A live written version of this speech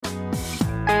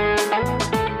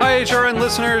HRN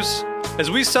listeners.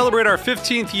 As we celebrate our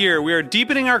 15th year, we are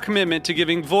deepening our commitment to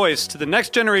giving voice to the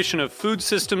next generation of food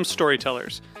systems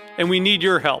storytellers, and we need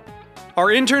your help. Our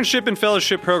internship and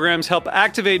fellowship programs help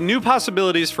activate new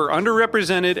possibilities for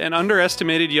underrepresented and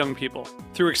underestimated young people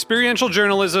through experiential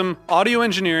journalism, audio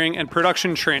engineering, and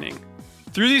production training.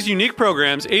 Through these unique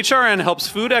programs, HRN helps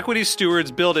food equity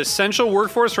stewards build essential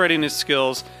workforce readiness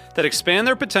skills that expand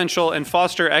their potential and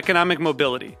foster economic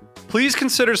mobility. Please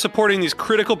consider supporting these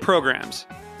critical programs.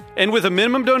 And with a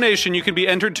minimum donation, you can be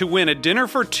entered to win a dinner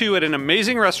for two at an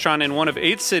amazing restaurant in one of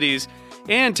 8 cities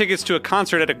and tickets to a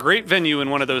concert at a great venue in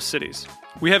one of those cities.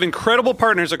 We have incredible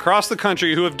partners across the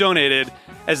country who have donated,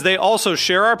 as they also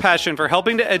share our passion for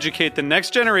helping to educate the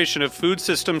next generation of food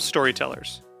systems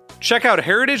storytellers. Check out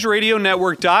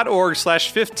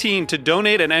heritageradionetwork.org/15 to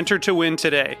donate and enter to win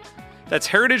today. That's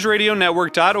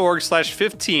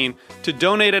heritageradionetwork.org/15 to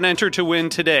donate and enter to win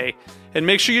today. And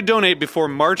make sure you donate before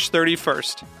March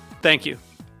 31st. Thank you.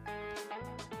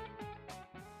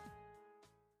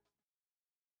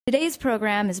 Today's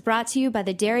program is brought to you by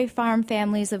the Dairy Farm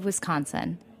Families of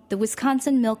Wisconsin, the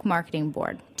Wisconsin Milk Marketing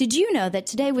Board. Did you know that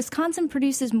today Wisconsin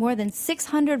produces more than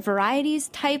 600 varieties,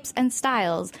 types, and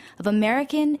styles of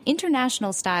American,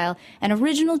 international style, and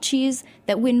original cheese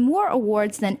that win more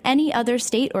awards than any other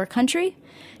state or country?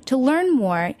 To learn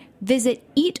more, visit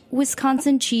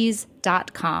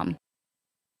eatwisconsincheese.com.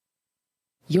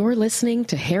 You're listening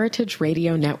to Heritage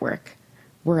Radio Network.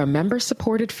 We're a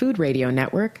member-supported food radio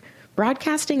network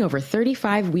broadcasting over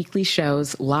 35 weekly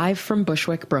shows live from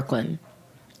Bushwick, Brooklyn.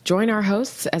 Join our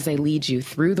hosts as they lead you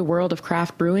through the world of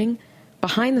craft brewing,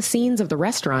 behind the scenes of the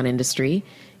restaurant industry,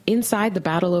 inside the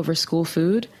battle over school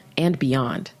food, and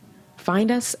beyond.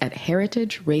 Find us at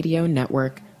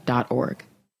heritageradionetwork.org.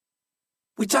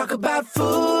 We talk about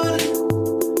food,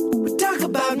 we talk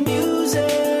about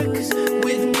music,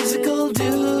 with musical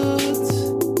dudes,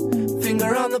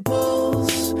 finger on the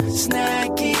pulse,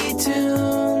 snacky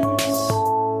tunes.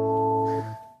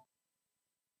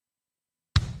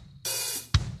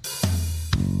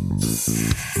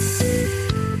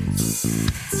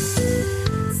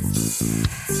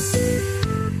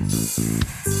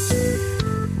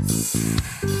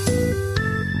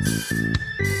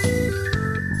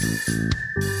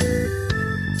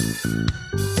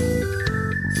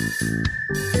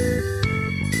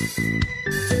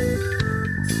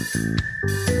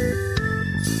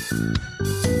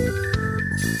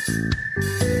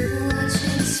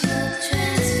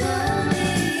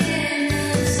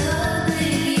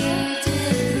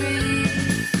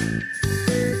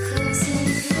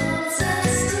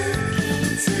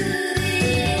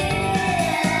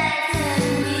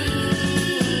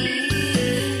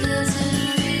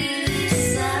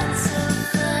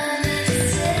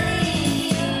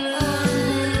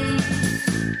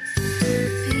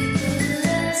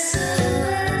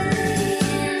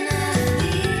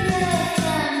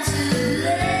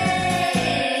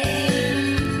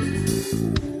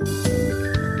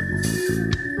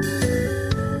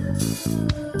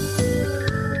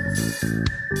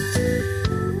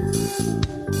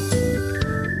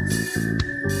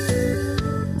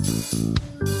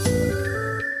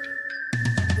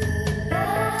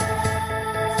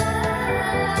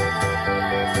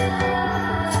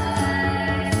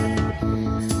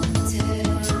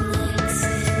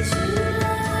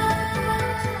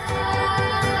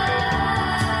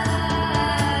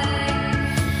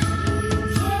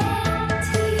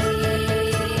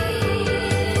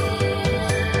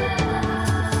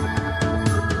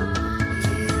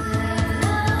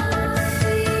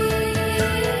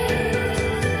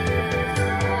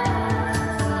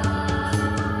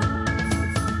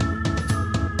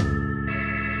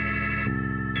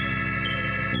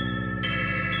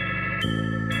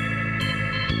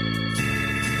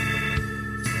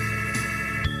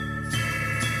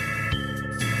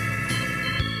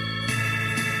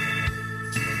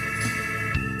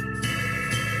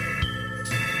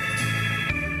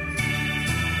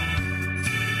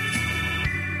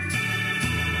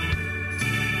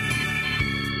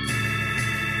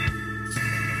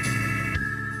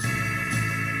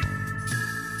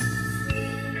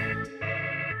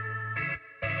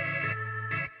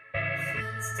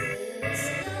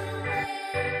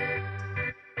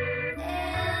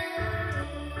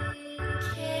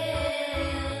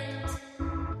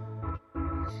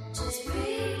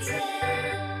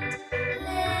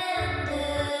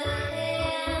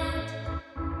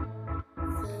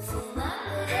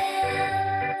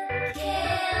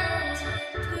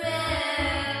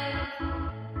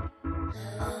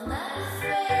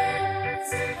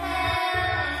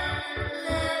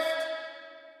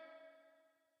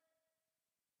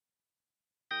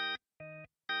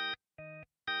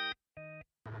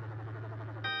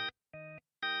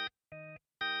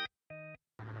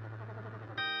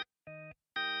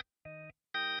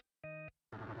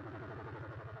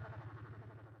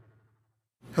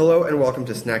 Hello and welcome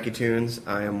to Snacky Tunes.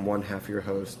 I am one half of your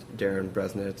host, Darren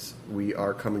Bresnitz. We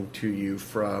are coming to you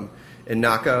from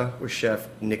Naka with Chef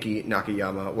Niki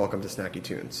Nakayama. Welcome to Snacky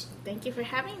Tunes. Thank you for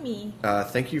having me.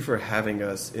 Thank you for having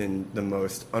us in the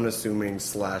most unassuming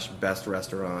 / best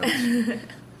restaurant.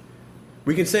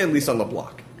 We can say at least on the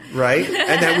block, right?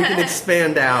 And then we can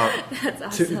expand out That's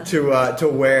awesome. to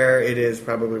where it is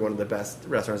probably one of the best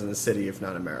restaurants in the city, if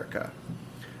not America.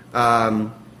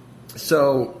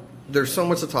 So there's so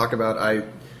much to talk about. I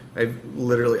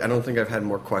don't think I've had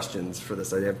more questions for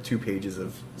this. I have 2 pages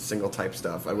of single type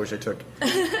stuff. I wish I took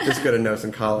this good of notes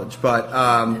in college. But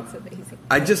That's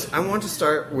amazing. I want to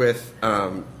start with,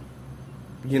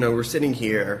 we're sitting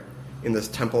here in this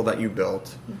temple that you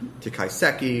built to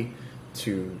kaiseki,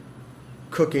 to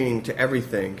cooking, to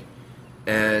everything.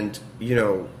 And,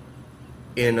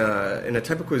 in a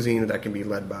type of cuisine that can be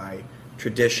led by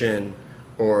tradition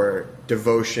or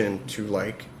devotion to,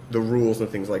 like, the rules and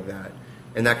things like that.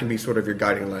 And that can be sort of your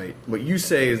guiding light. What you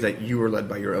say is that you were led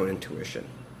by your own intuition.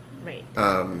 Right.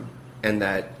 And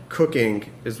that cooking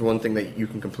is one thing that you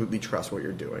can completely trust what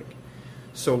you're doing.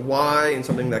 So why, in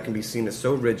something that can be seen as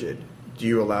so rigid, do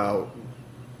you allow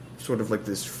sort of like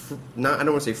this, I don't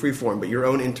want to say free form, but your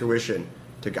own intuition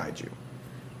to guide you?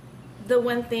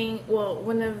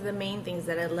 One of the main things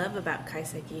that I love about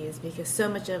kaiseki is because so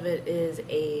much of it is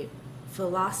a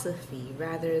philosophy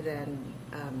rather than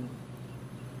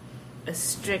a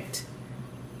strict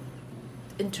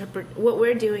what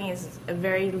we're doing is a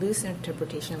very loose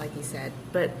interpretation, like you said,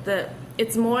 but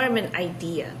it's more of an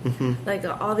idea. Like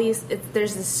all these,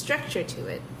 there's this structure to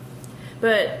it,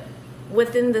 but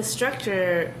within the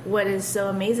structure, what is so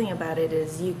amazing about it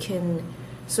is you can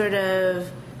sort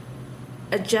of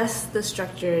adjust the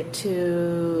structure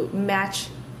to match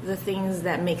the things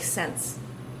that make sense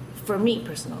for me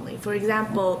personally. For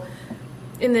example,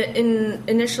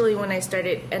 initially when I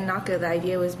started at Naka, the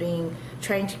idea was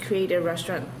trying to create a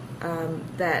restaurant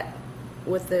that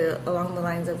along the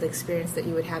lines of the experience that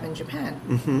you would have in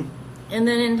Japan. And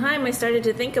then in time I started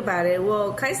to think about it.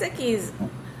 Well, kaiseki's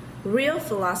real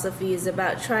philosophy is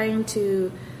about trying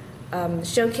to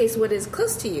showcase what is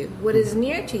close to you, what is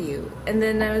near to you. And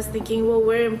then I was thinking, well,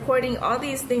 we're importing all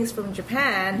these things from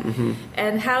Japan,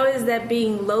 and how is that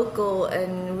being local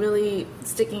and really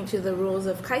sticking to the rules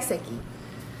of kaiseki?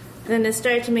 Then it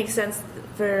started to make sense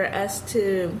for us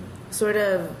to sort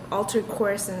of alter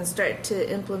course and start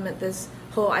to implement this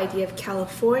whole idea of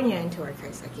California into our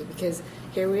kaiseki, because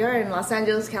here we are in Los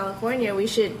Angeles, California. We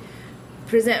should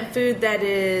present food that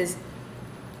is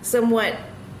somewhat,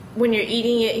 when you're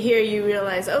eating it here, you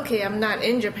realize, okay, I'm not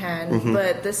in Japan,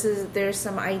 but there's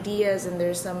some ideas and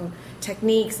there's some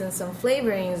techniques and some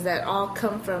flavorings that all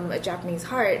come from a Japanese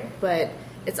heart, but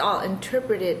it's all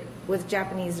interpreted with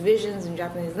Japanese visions and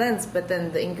Japanese lens, but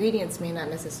then the ingredients may not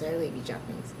necessarily be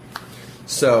Japanese.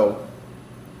 So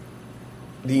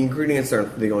the ingredients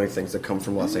aren't the only things that come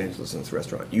from Los Angeles in this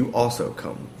restaurant. You also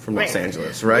come from Los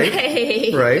Angeles,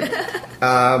 right? Right.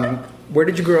 Where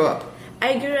did you grow up?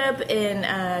 I grew up in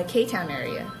K-Town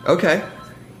area. Okay.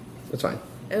 That's fine.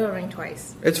 It'll ring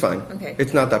twice. It's fine. Okay.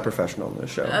 It's not that professional in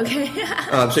this show. Okay.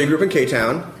 So you grew up in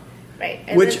K-Town.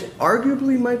 Right. Which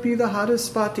arguably might be the hottest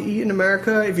spot to eat in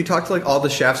America. If you talk to like all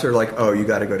the chefs, are like, oh, you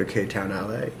got to go to K-Town,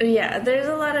 LA. Yeah, there's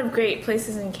a lot of great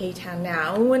places in K-Town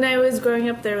now. When I was growing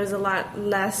up, there was a lot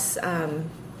less,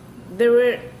 there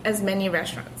were as many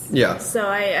restaurants. Yeah.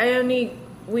 So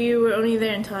we were only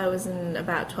there until I was in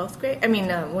about 12th grade. I mean,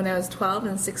 when I was 12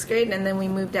 in 6th grade, and then we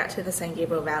moved out to the San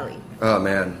Gabriel Valley. Oh,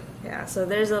 man. Yeah, so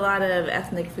there's a lot of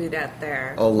ethnic food out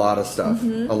there. A lot of stuff. A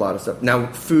lot of stuff. Now,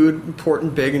 food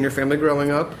important, big in your family growing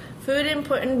up? Food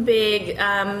important, big.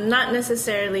 Not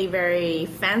necessarily very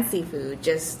fancy food,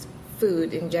 just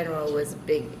food in general was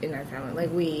big in our family.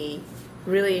 Like, we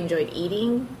really enjoyed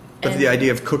eating. But the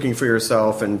idea of cooking for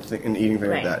yourself and eating things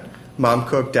like that. Mom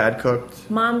cooked, dad cooked?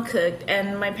 Mom cooked,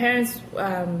 and my parents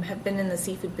have been in the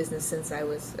seafood business since I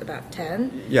was about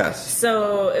 10. Yes.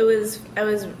 So I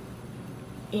was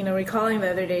recalling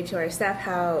the other day to our staff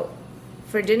how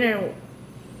for dinner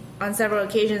on several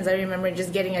occasions I remember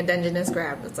just getting a Dungeness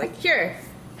crab. It's like, here,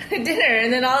 dinner,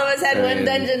 and then all of us had one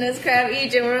Dungeness crab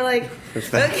each, and we're like,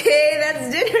 okay,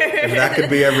 that's dinner. If that could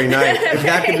be every night. If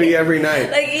that could be every night.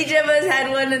 Like each of us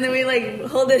had one, and then we like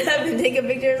hold it up and take a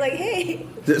picture. It's like, hey.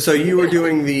 So you were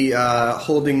doing the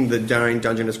holding the giant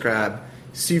Dungeness crab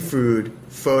seafood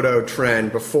photo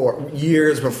trend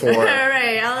years before.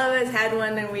 Right, all of us had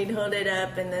one, and we'd hold it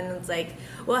up, and then it's like,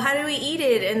 well, how do we eat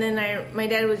it? And then my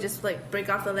dad would just like break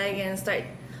off the leg and start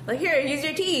like, here, use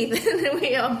your teeth. And then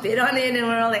we all bit on it, and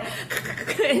we're all like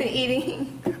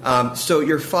eating. So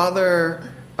your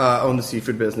father owned the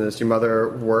seafood business. Your mother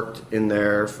worked in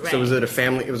there. Right. So was it a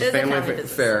family? It was a family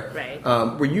affair. Right.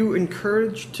 Were you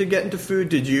encouraged to get into food?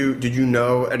 Did you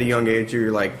know at a young age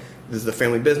you're like, this is a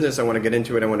family business, I want to get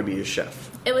into it, I want to be a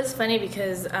chef? It was funny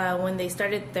because when they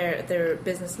started their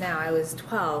business now, I was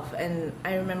 12, and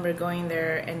I remember going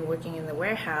there and working in the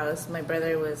warehouse. My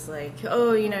brother was like,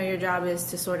 oh, your job is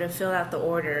to sort of fill out the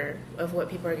order of what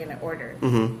people are going to order.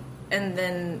 Mm-hmm. And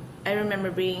then I remember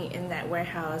being in that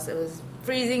warehouse. It was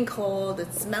freezing cold.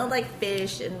 It smelled like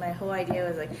fish, and my whole idea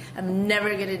was like, I'm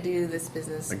never gonna do this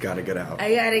business. I gotta get out.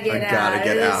 I gotta get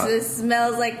out. It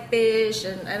smells like fish,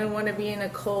 and I don't want to be in a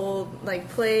cold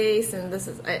place. And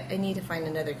I need to find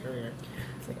another career.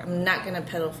 It's like I'm not gonna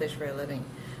peddle fish for a living,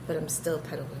 but I'm still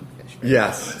peddling fish.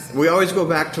 Yes, we always go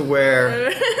back to where,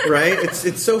 right?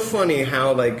 It's so funny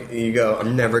how you go,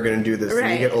 I'm never gonna do this, and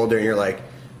you get older, and you're like,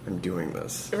 I'm doing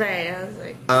this. Right, I was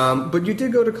like... but you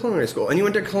did go to culinary school. And you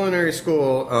went to culinary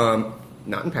school,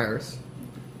 not in Paris,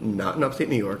 not in upstate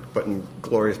New York, but in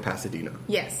glorious Pasadena.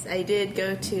 Yes, I did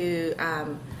go to...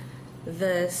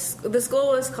 the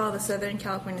school was called the Southern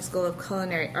California School of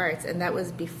Culinary Arts, and that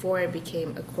was before it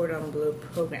became a Cordon Bleu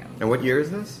program. And what year is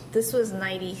this? This was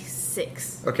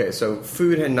 96. Okay, so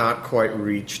food had not quite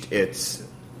reached its,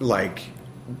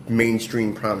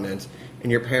 mainstream prominence.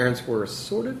 And your parents were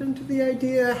sort of into the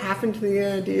idea, half into the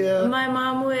idea? My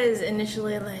mom was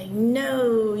initially like,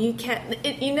 no, you can't.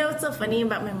 What's so funny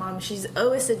about my mom? She's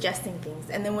always suggesting things.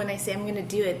 And then when I say I'm going to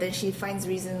do it, then she finds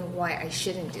reason why I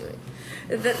shouldn't do it.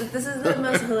 This is the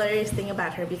most hilarious thing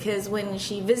about her, because when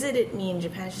she visited me in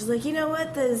Japan, she's like, you know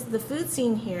what, the food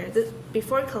scene here,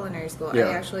 before culinary school, I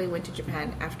actually went to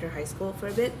Japan after high school for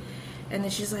a bit. And then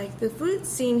she's like, the food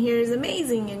scene here is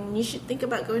amazing, and you should think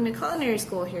about going to culinary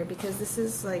school here, because this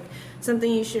is something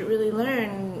you should really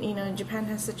learn. Japan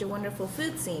has such a wonderful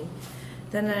food scene.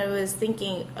 Then I was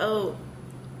thinking, oh,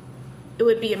 it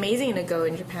would be amazing to go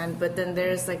in Japan, but then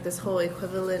there's this whole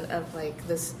equivalent of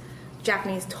this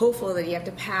Japanese TOEFL that you have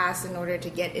to pass in order to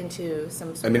get into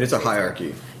some sort it's a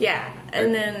hierarchy. Yeah,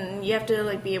 and then you have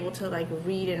to be able to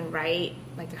read and write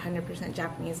 100%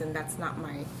 Japanese, and that's not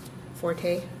my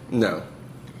forte. No.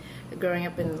 Growing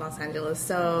up in Los Angeles.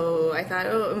 So I thought,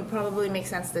 it would probably make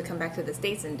sense to come back to the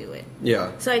States and do it.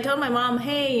 Yeah. So I told my mom,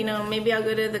 hey, maybe I'll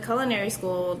go to the culinary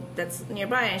school that's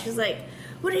nearby. And she's like,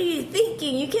 what are you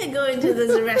thinking? You can't go into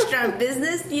this restaurant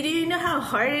business. You do know how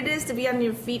hard it is to be on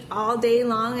your feet all day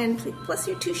long, and plus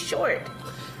you're too short.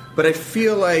 But I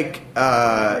feel like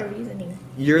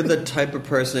you're the type of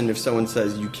person, if someone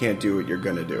says you can't do it, you're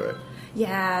going to do it.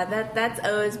 Yeah, that's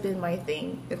always been my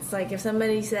thing. It's like if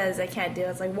somebody says I can't do it,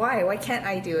 it's like, why? Why can't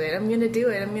I do it? I'm going to do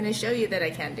it. I'm going to show you that I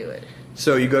can't do it.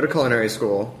 So you go to culinary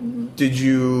school. Mm-hmm.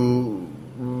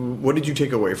 What did you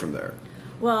take away from there?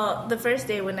 Well, the first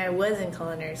day when I was in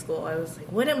culinary school, I was like,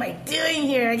 what am I doing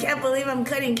here? I can't believe I'm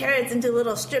cutting carrots into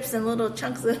little strips and little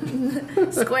chunks of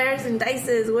squares and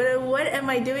dices. What am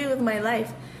I doing with my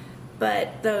life?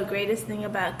 But the greatest thing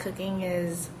about cooking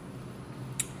is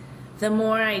the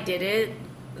more I did it,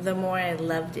 the more I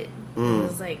loved it. It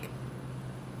was like,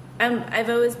 I've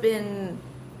always been,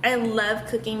 I love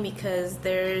cooking because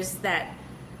there's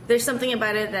something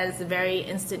about it that is very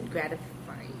instant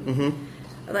gratifying.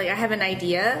 Mm-hmm. I have an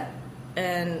idea,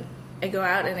 and I go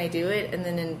out and I do it, and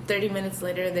then in 30 minutes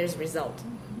later, there's result.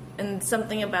 And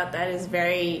something about that is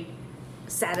very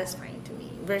satisfying to me,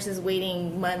 versus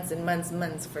waiting months and months and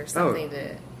months for something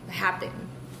to happen.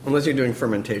 Unless you're doing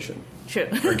fermentation. True.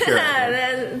 Or curing.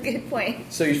 That's a good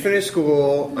point. So you finished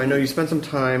school. I know you spent some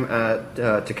time at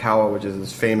Takawa, which is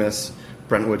this famous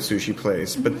Brentwood sushi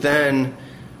place. Mm-hmm. But then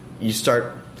you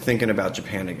start thinking about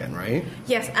Japan again, right?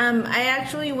 Yes. I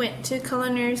actually went to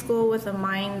culinary school with a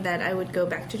mind that I would go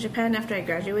back to Japan after I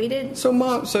graduated. So,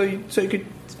 Mom, so you could,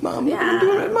 Mom, yeah. I'm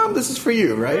doing it. Mom, this is for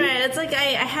you, right? Right. It's like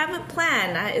I have a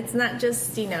plan. It's not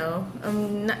just,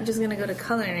 I'm not just going to go to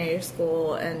culinary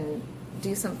school and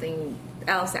do something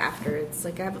else after. It's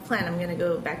like I have a plan. I'm going to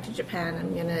go back to Japan.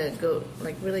 I'm going to go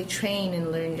really train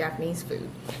and learn Japanese food.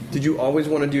 Did you always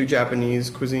want to do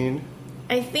Japanese cuisine?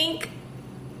 I think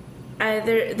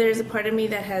there's a part of me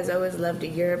that has always loved a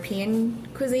European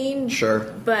cuisine. Sure.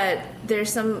 But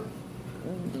there's some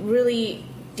really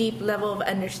deep level of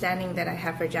understanding that I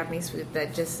have for Japanese food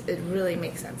that it really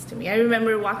makes sense to me. I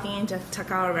remember walking into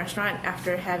Takawa restaurant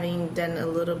after having done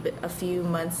a few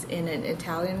months in an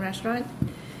Italian restaurant.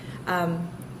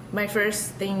 My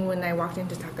first thing when I walked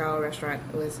into Takawa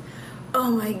restaurant was, oh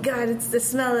my God, it's the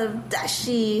smell of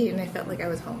dashi, and I felt like I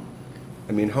was home.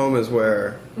 I mean, home is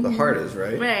where the heart is,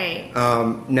 right? Right.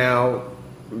 Now,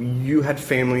 you had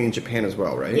family in Japan as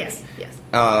well, right? Yes.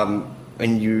 And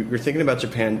and you're thinking about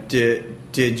Japan,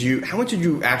 how much did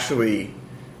you actually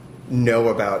know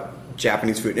about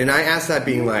Japanese food? And I asked that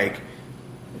being like,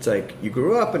 it's like you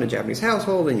grew up in a Japanese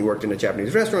household and you worked in a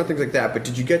Japanese restaurant, things like that, but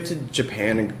did you get to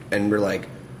Japan and were like,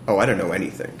 oh, I don't know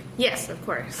anything? Yes, of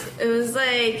course. It was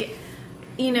like,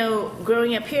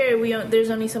 growing up here, there's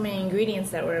only so many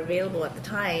ingredients that were available at the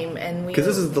time, and because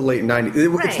this is the late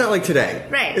 90s. Right. It's not like today.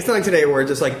 Right. It's not like today where it's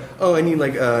just like, oh, I need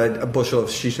like a bushel of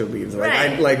shisha leaves. Like,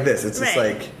 right. I like this. It's just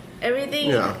right. like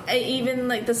everything. Even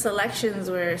like the selections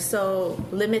were so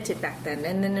limited back then.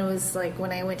 And then it was like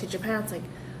when I went to Japan, it's like,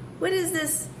 what is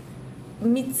this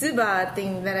mitsuba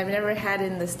thing that I've never had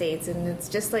in the States? And it's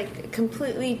just like a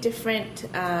completely different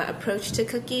approach to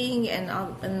cooking, and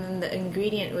then the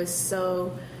ingredient was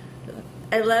so.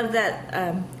 I love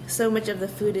that so much of the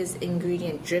food is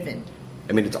ingredient driven.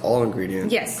 I mean, it's all ingredient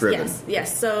driven.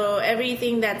 Yes. So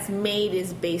everything that's made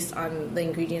is based on the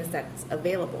ingredients that's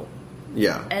available.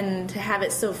 Yeah. And to have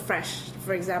it so fresh.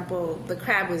 For example, the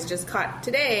crab was just caught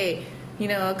today,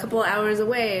 a couple hours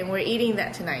away, and we're eating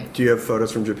that tonight. Do you have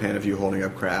photos from Japan of you holding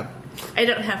up crab? I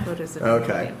don't have photos of holding up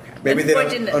crab. Maybe they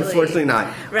don't. Unfortunately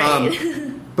not.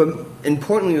 Right. But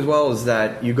importantly as well is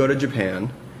that you go to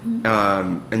Japan.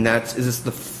 And is this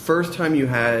the first time you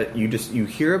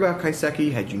hear about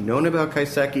kaiseki? Had you known about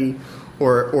kaiseki,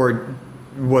 or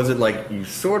was it like you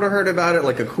sort of heard about it,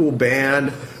 like a cool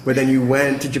band, but then you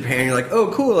went to Japan and you're like,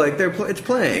 oh cool, like it's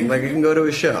playing, like you can go to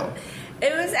a show?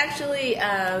 It was actually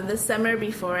the summer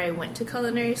before I went to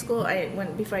culinary school.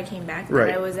 Before I came back.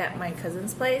 Right. I was at my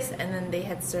cousin's place, and then they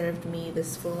had served me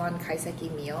this full-on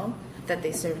kaiseki meal that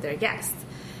they served their guests.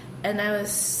 And I was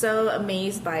so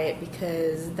amazed by it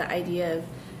because the idea of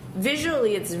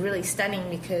visually it's really stunning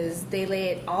because they lay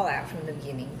it all out from the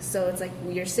beginning. So it's like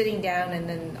you're sitting down and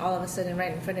then all of a sudden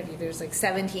right in front of you there's like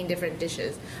 17 different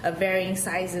dishes of varying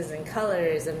sizes and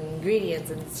colors and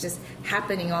ingredients, and it's just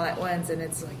happening all at once, and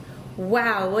it's like,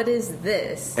 wow, what is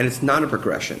this? And it's not a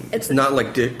progression. It's not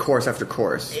like course after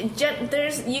course. You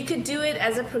could do it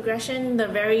as a progression. The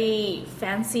very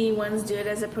fancy ones do it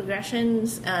as a progression.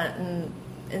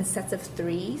 In sets of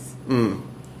 3s,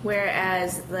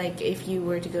 whereas like if you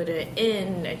were to go to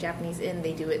a Japanese inn,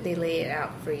 they lay it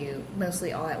out for you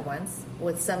mostly all at once,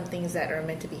 with some things that are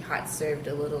meant to be hot served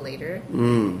a little later.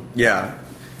 Yeah.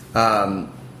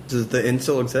 Does the inn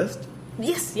still exist?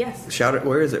 Yes. Shout it.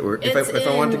 Where is it? If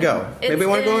I want to go, maybe I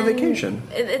want to go on vacation.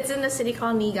 It's in a city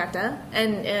called Niigata,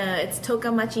 and it's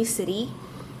Tokamachi City,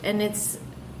 and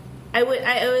I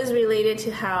always related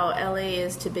to how LA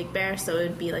is to Big Bear, so it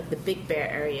would be like the Big Bear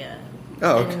area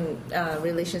in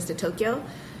relations to Tokyo.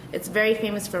 It's very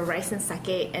famous for rice and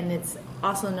sake, and it's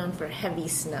also known for heavy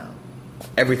snow.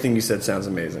 Everything you said sounds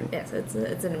amazing. Yes, it's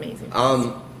an amazing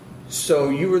place. So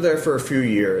you were there for a few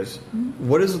years. Mm-hmm.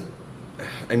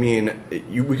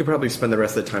 We could probably spend the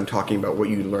rest of the time talking about what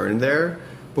you learned there,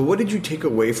 but what did you take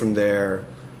away from there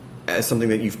as something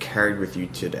that you've carried with you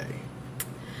today?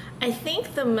 I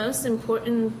think the most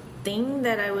important thing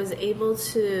that I was able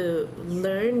to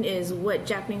learn is what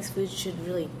Japanese food should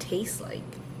really taste like.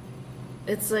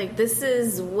 It's like, this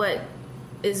is what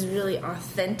is really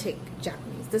authentic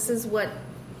Japanese. This is what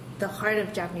the heart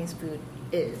of Japanese food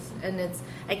is. And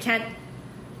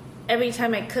every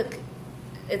time I cook,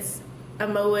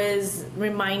 I'm always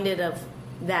reminded of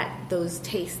those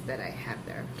tastes that I have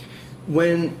there.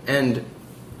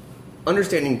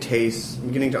 Understanding taste,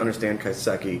 beginning to understand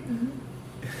kaiseki, mm-hmm.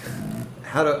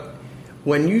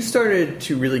 When you started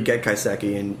to really get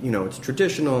kaiseki, and it's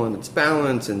traditional and it's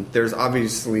balanced, and there's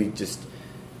obviously just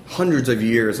hundreds of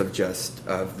years of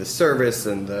the service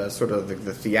and the sort of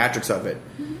the theatrics of it,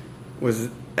 mm-hmm. was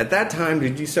at that time,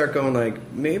 did you start going like,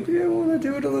 maybe I want to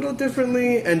do it a little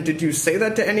differently? And did you say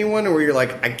that to anyone, or were you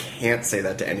like, I can't say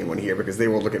that to anyone here because they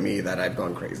will look at me that I've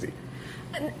gone crazy?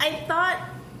 And I thought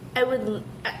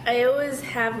I always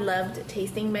have loved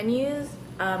tasting menus.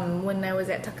 When I was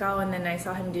at Takao and then I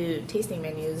saw him do tasting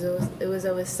menus, it was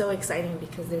always so exciting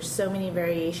because there's so many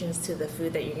variations to the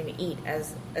food that you're going to eat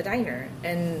as a diner.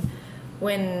 And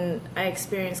when I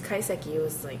experienced kaiseki, it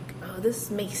was like, oh, this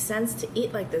makes sense to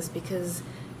eat like this because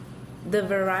the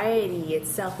variety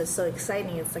itself is so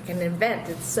exciting. It's like an event.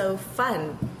 It's so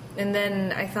fun. And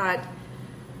then I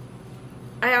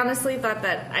honestly thought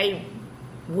that I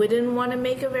wouldn't want to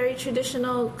make a very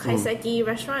traditional kaiseki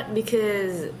restaurant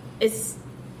because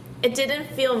it didn't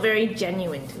feel very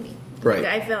genuine to me. Right.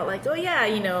 Like, I felt like, oh yeah,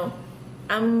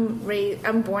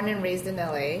 I'm born and raised in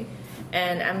LA,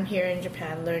 and I'm here in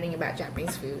Japan learning about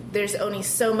Japanese food. There's only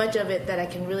so much of it that I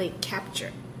can really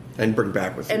capture and bring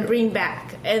back with you. And bring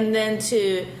back, and then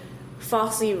to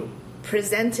falsely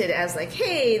presented as like,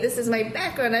 hey, this is my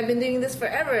background, I've been doing this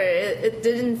forever.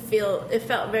 It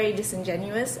felt very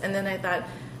disingenuous. And then I thought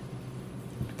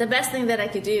the best thing that I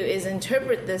could do is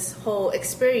interpret this whole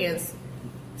experience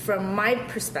from my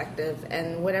perspective,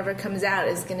 and whatever comes out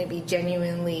is going to be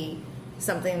genuinely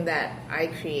something that I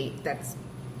create that's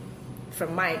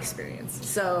from my experience.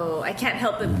 So I can't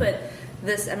help but put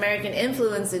this American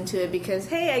influence into it because,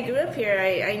 hey, I grew up here,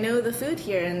 I know the food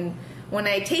here, and when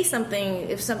I taste something,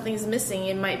 if something's missing,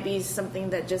 it might be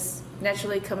something that just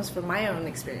naturally comes from my own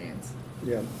experience.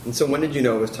 Yeah. And so when did you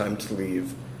know it was time to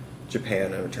leave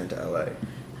Japan and return to LA?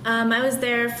 I was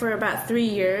there for about 3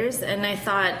 years, and I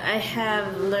thought I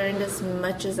have learned as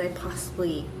much as I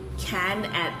possibly can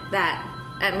at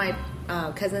my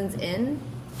cousin's inn,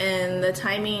 and the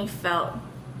timing felt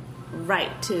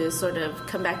right to sort of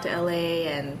come back to LA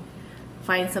and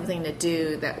find something to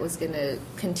do that was going to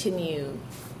continue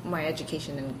my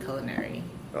education in culinary.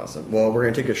 Awesome. Well, we're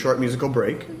going to take a short musical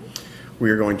break. We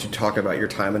are going to talk about your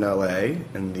time in LA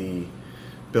and the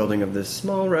building of this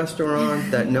small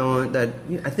restaurant that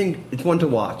I think it's one to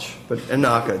watch. But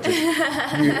Naka,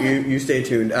 you stay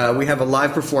tuned. We have a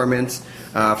live performance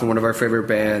from one of our favorite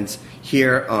bands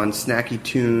here on Snacky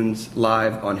Tunes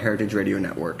live on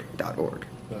heritageradionetwork.org.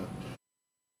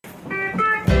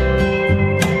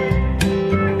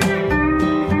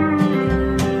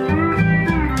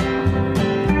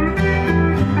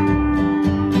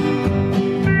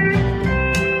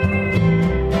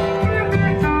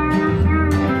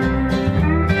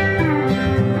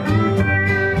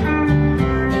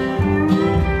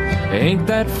 Ain't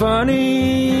that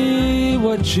funny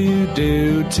what you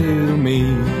do to me?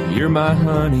 You're my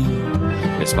honey,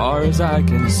 as far as I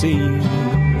can see.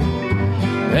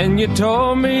 Then you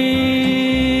told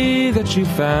me that you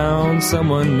found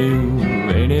someone new.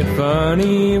 Ain't it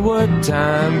funny what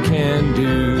time can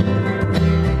do?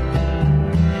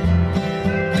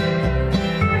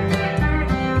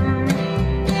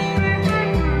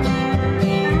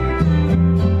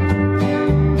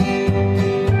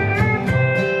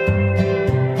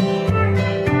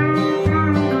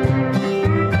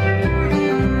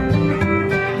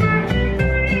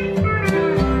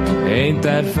 Ain't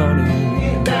that funny?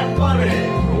 Ain't that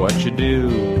funny? What you do?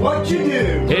 What you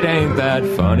do? It ain't that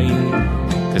funny,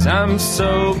 'cause I'm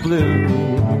so blue.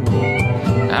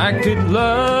 I could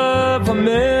love a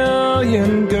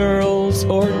million girls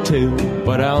or two,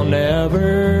 but I'll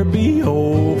never be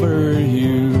over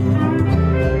you.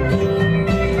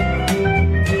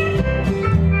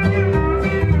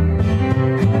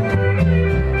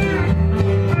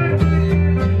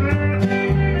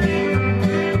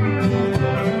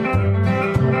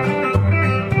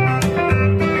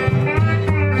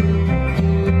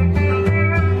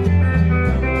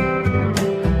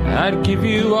 I'd give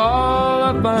you all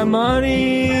of my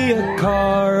money, a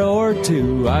car or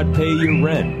two. I'd pay your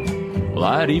rent, well,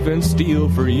 I'd even steal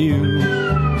for you.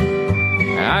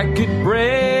 I could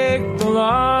break the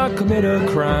law, commit a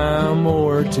crime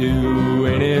or two.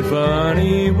 Ain't it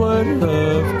funny what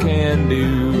love can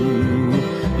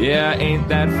do? Yeah, ain't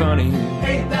that funny?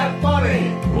 Ain't that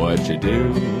funny? What you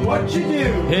do? What you do?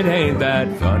 It ain't that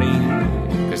funny,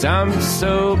 'cause I'm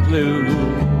so blue.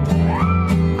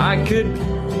 I could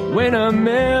win $1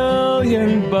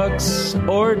 million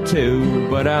or two,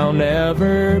 but I'll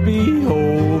never be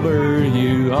over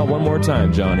you. Oh, one more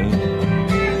time, Johnny.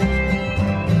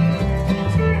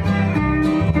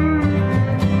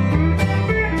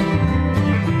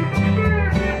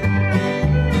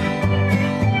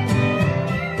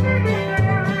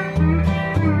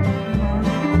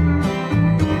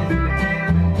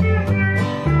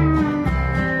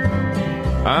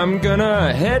 I'm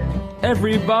gonna hit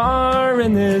every bar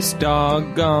in this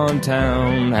doggone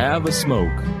town, have a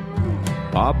smoke,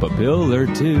 pop a pill or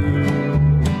two,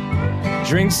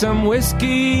 drink some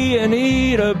whiskey and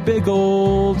eat a big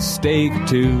old steak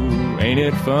too. Ain't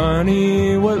it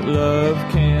funny what love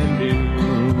can do?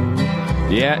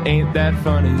 Yeah, ain't that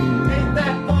funny? Ain't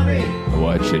that funny?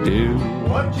 What you do?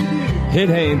 What you do? It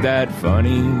ain't that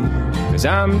funny, 'cause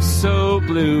I'm so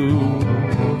blue.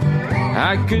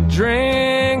 I could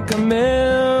drink 1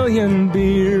 million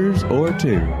beers or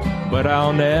two, but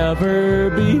I'll never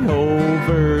be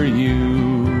over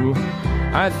you.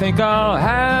 I think I'll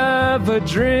have a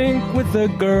drink with a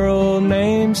girl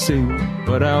named Sue,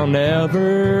 but I'll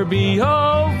never be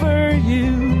over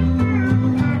you.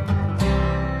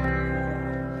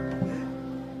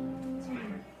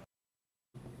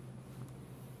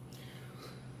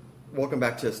 Welcome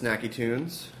back to Snacky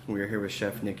Tunes. We are here with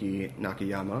Chef Niki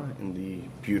Nakayama and the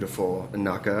beautiful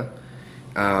Naka.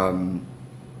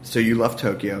 So you left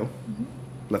Tokyo,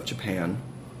 left Japan.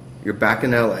 You're back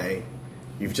in LA.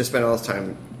 you've just spent all this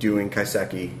time doing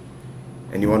kaiseki,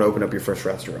 and you want to open up your first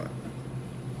restaurant.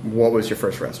 What was your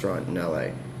first restaurant in LA?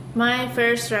 My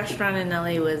first restaurant in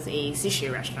LA was a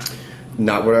sushi restaurant.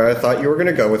 Not where I thought you were going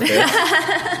to go with this.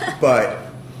 But,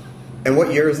 and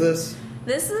what year is this?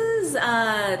 This is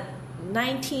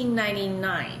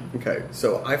 1999. Okay,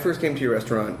 so I first came to your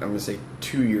restaurant, I'm going to say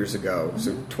 2 years ago,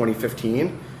 so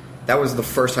 2015. That was the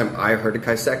first time I heard of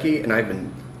kaiseki, and I've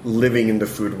been living in the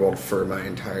food world for my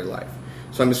entire life.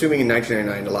 So I'm assuming in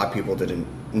 1999 a lot of people didn't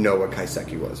know what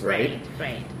kaiseki was, right?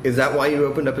 Right. Is that why you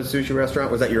opened up a sushi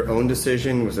restaurant? Was that your own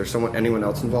decision? Was there anyone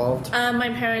else involved? My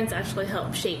parents actually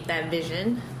helped shape that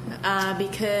vision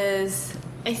because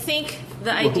I think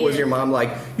the idea... Was your mom like,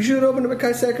 you should open up a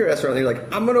kaiseki restaurant? And you're like,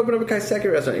 I'm going to open up a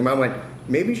kaiseki restaurant. Your mom went,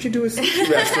 maybe you should do a sushi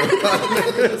restaurant.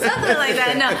 Something like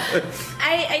that. No,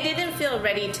 I didn't feel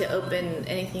ready to open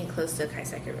anything close to a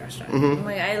kaiseki restaurant. Mm-hmm.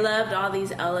 Like, I loved all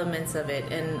these elements of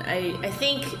it, and I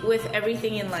think with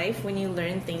everything in life, when you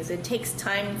learn things, it takes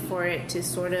time for it to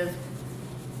sort of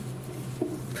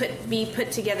be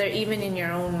put together, even in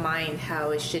your own mind,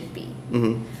 how it should be.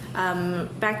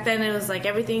 Mm-hmm. Back then, it was like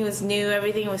everything was new.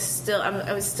 Everything was still.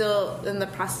 I was still in the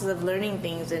process of learning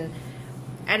things, and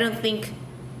I don't think,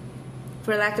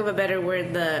 for lack of a better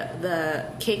word, the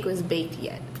cake was baked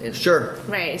yet. Sure.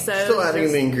 Right. So still adding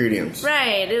in the ingredients.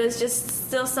 Right. It was just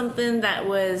still something that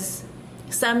was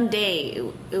someday.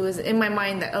 It was in my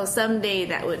mind that someday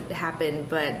that would happen,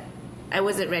 but I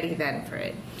wasn't ready then for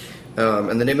it.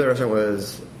 And the name of the restaurant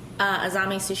was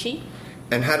Azami Sushi.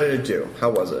 And how did it do?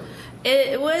 How was it?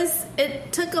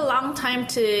 It took a long time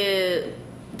to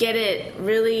get it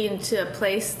really into a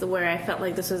place where I felt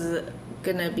like this was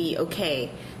gonna be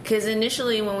okay. Because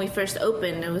initially when we first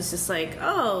opened, it was just like,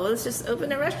 oh, let's just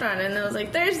open a restaurant. And it was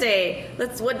like, Thursday,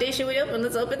 what day should we open?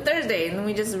 Let's open Thursday. And then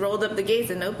we just rolled up the gates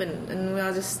and opened, and we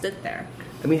all just stood there.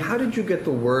 I mean, how did you get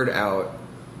the word out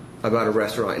about a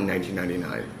restaurant in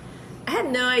 1999? I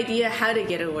had no idea how to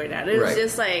get a word out. It was Right.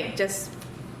 just like,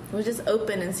 we'll just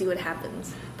open and see what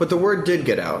happens. But the word did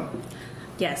get out.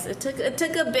 Yes, it took a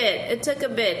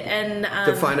bit. And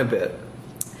Define a bit.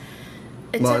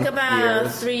 It Month, took about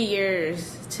years? 3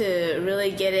 years to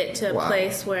really get it to a Wow.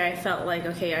 place where I felt like,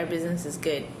 okay, our business is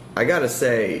good. I gotta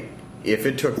say, if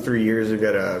it took 3 years to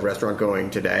get a restaurant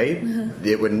going today,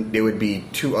 it would be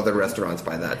 2 other restaurants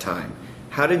by that time.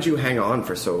 How did you hang on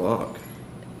for so long?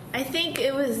 I think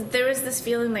there was this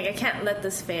feeling like I can't let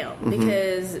this fail,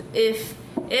 because if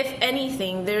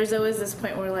anything, there's always this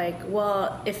point where like,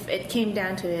 well, if it came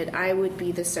down to it, I would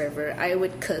be the server, I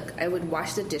would cook, I would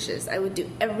wash the dishes, I would do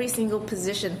every single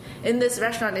position in this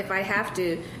restaurant if I have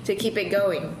to keep it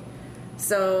going.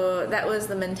 So that was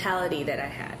the mentality that I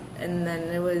had, and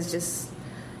then it was just,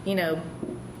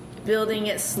 building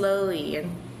it slowly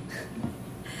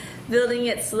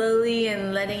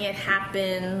and letting it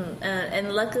happen.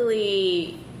 And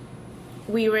luckily,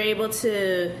 we were able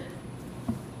to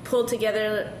pull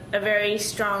together a very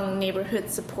strong neighborhood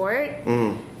support.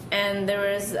 And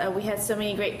we had so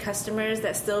many great customers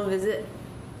that still visit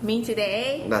me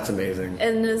today. That's amazing.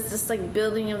 And it was just like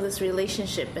building of this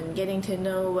relationship and getting to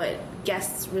know what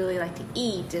guests really like to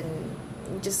eat, and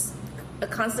just a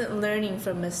constant learning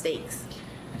from mistakes.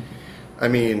 I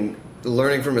mean,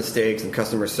 learning from mistakes and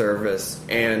customer service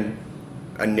and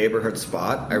a neighborhood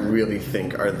spot, I really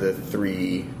think are the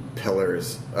 3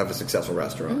 pillars of a successful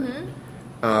restaurant.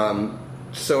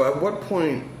 So at what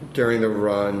point during the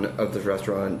run of this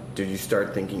restaurant did you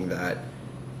start thinking that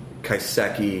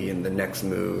kaiseki and the next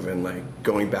move and like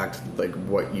going back to like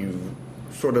what you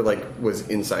sort of like was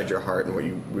inside your heart and what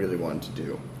you really wanted to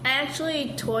do? I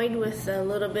actually toyed with a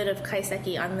little bit of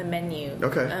kaiseki on the menu.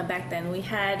 Okay. Back then we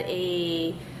had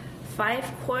a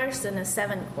 5-course and a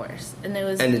 7-course, and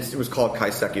it was called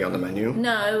kaiseki on the menu?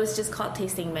 No, it was just called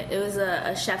tasting menu. It was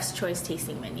a chef's choice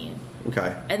tasting menu.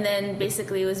 Okay. And then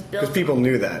basically it was built, because people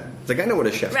knew that. It's like, I know what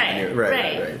a chef's menu.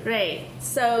 Right.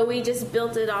 So we just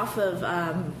built it off of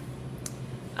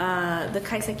the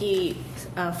kaiseki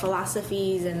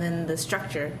philosophies and then the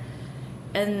structure.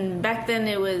 And back then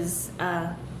it was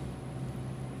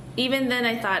even then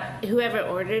I thought whoever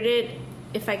ordered it,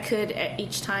 if I could,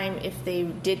 each time, if they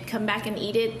did come back and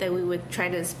eat it, that we would try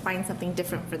to find something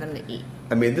different for them to eat.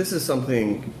 I mean, this is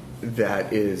something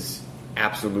that is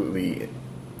absolutely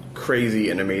crazy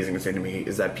and amazing to say to me,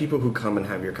 is that people who come and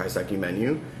have your kaiseki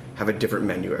menu have a different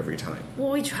menu every time.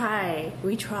 Well, we try.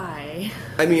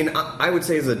 I mean, I would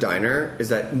say as a diner, is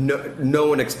that no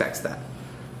one expects that.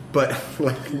 But,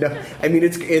 like, no, I mean,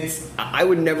 it's I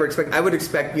would never expect, I would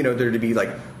expect, there to be,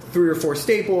 like, 3 or 4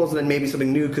 staples and then maybe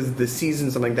something new because of the season,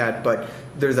 something like that. But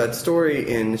there's that story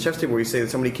in Chef's Table where you say that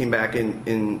somebody came back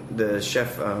in the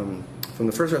chef from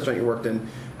the first restaurant you worked in,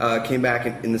 came back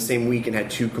in the same week and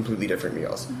had 2 completely different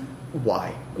meals.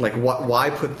 Why? Like, why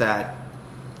put that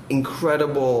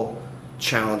incredible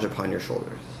challenge upon your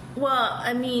shoulders? Well,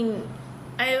 I mean,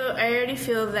 I already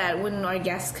feel that when our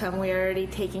guests come, we're already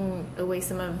taking away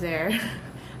some of their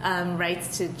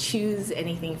rights to choose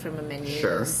anything from a menu.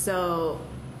 Sure. So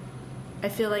I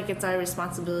feel like it's our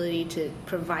responsibility to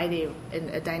provide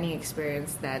a dining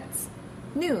experience that's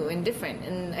new and different.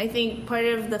 And I think part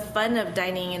of the fun of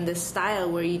dining in this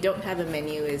style where you don't have a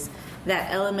menu is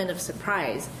that element of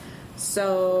surprise.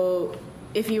 So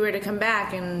if you were to come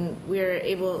back and we're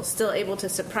still able to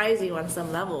surprise you on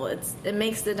some level, it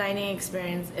makes the dining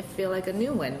experience feel like a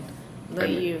new one.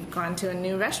 Like you've gone to a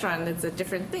new restaurant, it's a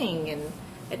different thing, and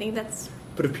I think that's...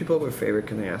 But if people have a favorite,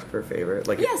 can they ask for a favorite?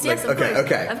 Like, yes, of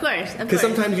course. Because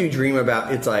sometimes you dream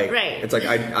about, it's like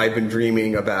I've been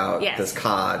dreaming about this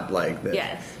cod, like this.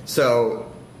 Yes.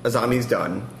 So Azami's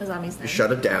done. You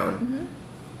shut it down. Mm-hmm.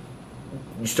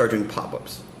 You start doing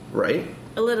pop-ups, right?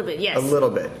 A little bit, yes. A little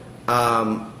bit.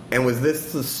 And was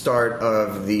this the start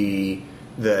of the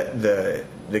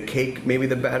cake? Maybe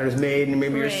the batter's made, and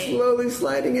maybe you're slowly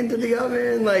sliding into the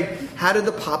oven. Like, how did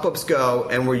the pop-ups go?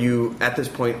 And were you at this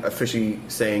point officially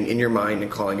saying in your mind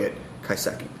and calling it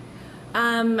kaiseki?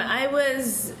 I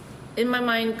was in my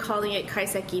mind calling it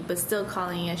kaiseki, but still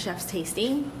calling it chef's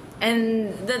tasting.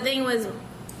 And the thing was,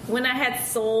 when I had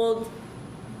sold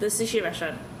the sushi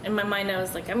restaurant, in my mind I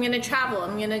was like, I'm going to travel.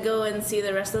 I'm going to go and see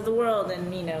the rest of the world and,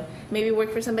 maybe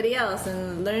work for somebody else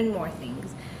and learn more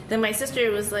things. Then my sister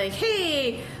was like,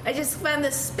 hey, I just found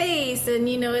this space and,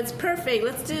 it's perfect.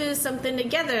 Let's do something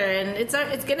together. And it's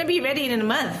going to be ready in a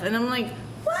month. And I'm like,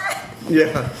 what?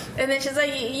 Yeah. And then she's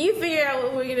like, you figure out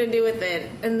what we're going to do with it.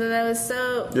 And then I was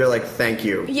so... You're like, thank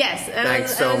you. Yes.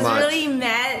 Thanks so much. I was really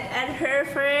mad at her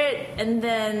for it. And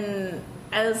then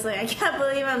I was like, I can't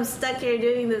believe I'm stuck here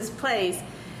doing this place.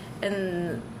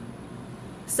 And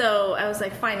so I was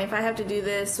like, fine, if I have to do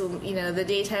this, the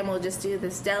daytime we'll just do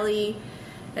this deli.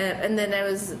 And then I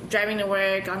was driving to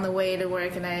work, on the way to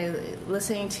work, and I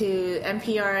listening to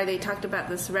NPR. They talked about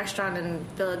this restaurant in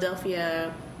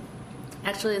Philadelphia.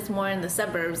 Actually, it's more in the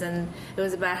suburbs, and it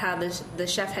was about how the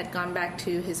chef had gone back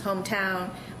to his hometown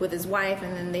with his wife,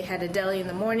 and then they had a deli in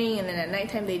the morning, and then at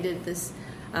nighttime they did this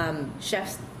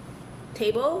chef's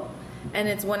table, and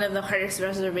it's one of the hardest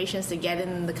reservations to get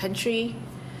in the country.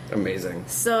 Amazing.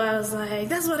 So I was like,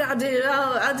 that's what I'll do.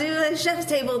 I'll do a chef's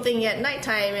table thing at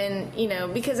nighttime.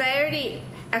 And, because I already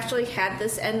actually had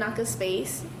this Naka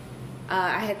space.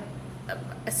 I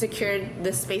had secured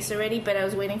this space already, but I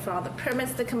was waiting for all the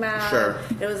permits to come out. Sure.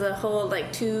 It was a whole,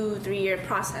 2-3 year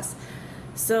process.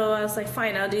 So I was like,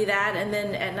 fine, I'll do that. And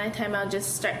then at nighttime, I'll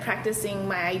just start practicing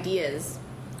my ideas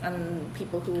on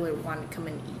people who would want to come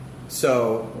and eat.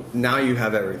 So now you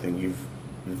have everything.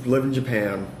 You've lived in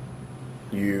Japan.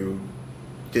 You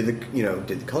did the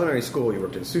culinary school. You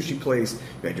worked at a sushi place.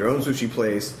 You had your own sushi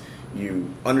place.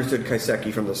 You understood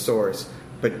kaiseki from the source,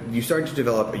 but you started to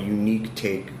develop a unique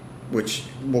take, which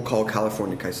we'll call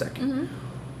California kaiseki.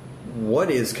 Mm-hmm.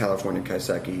 What is California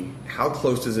kaiseki? How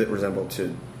close does it resemble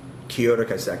to Kyoto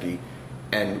kaiseki?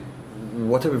 And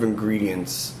what type of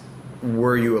ingredients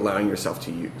were you allowing yourself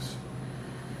to use?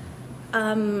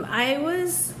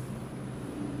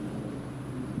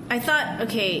 I thought,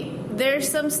 okay, there's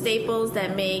some staples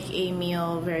that make a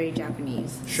meal very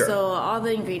Japanese. Sure. So all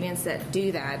the ingredients that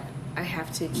do that, I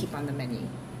have to keep on the menu.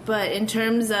 But in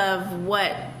terms of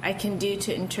what I can do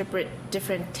to interpret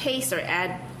different tastes or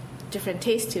add different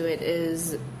taste to it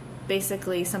is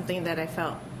basically something that I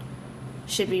felt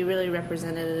should be really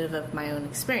representative of my own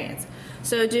experience.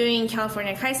 So doing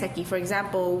California kaiseki, for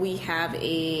example, we have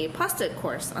a pasta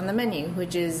course on the menu,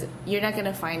 which is you're not going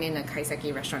to find in a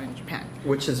kaiseki restaurant in Japan.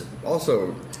 Which has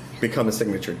also become a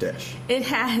signature dish. It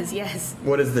has, yes.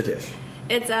 What is the dish?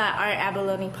 It's our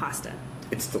abalone pasta.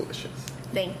 It's delicious.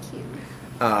 Thank you.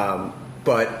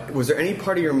 But was there any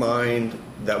part of your mind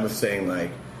that was saying,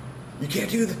 like, you can't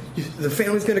do the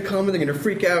family's going to come and they're going to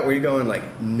freak out? Or you're going, like,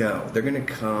 no, they're going to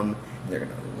come and they're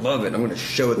going to love it. I'm going to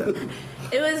show them.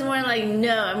 It was more like,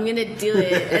 no, I'm going to do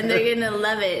it, and they're going to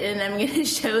love it, and I'm going to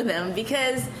show them.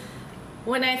 Because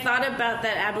when I thought about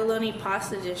that abalone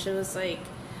pasta dish, it was like,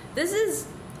 this is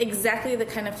exactly the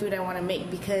kind of food I want to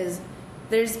make, because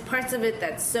there's parts of it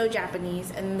that's so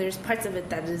Japanese, and there's parts of it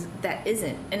that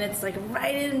isn't. And it's like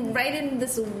right in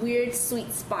this weird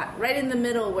sweet spot, right in the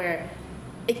middle where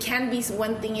it can be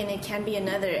one thing and it can be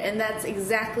another. And that's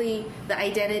exactly the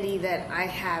identity that I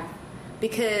have.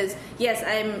 Because, yes,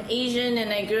 I'm Asian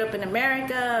and I grew up in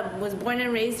America, was born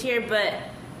and raised here, but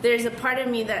there's a part of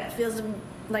me that feels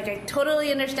like I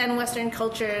totally understand Western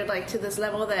culture, like to this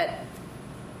level that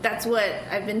that's what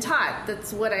I've been taught.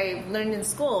 That's what I learned in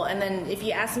school. And then if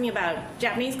you ask me about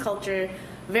Japanese culture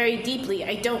very deeply,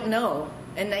 I don't know.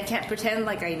 And I can't pretend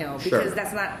like I know because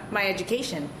that's not my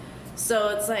education. So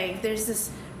it's like there's this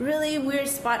really weird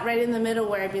spot right in the middle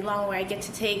where I belong, where I get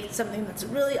to take something that's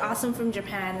really awesome from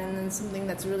Japan and then something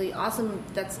that's really awesome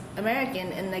that's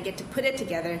American, and I get to put it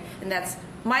together. And that's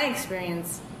my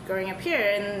experience growing up here,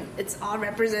 and it's all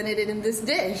represented in this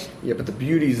dish. Yeah, but the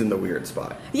beauty's in the weird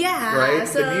spot. Yeah. Right?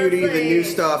 So the beauty, the new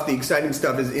stuff, the exciting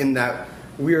stuff is in that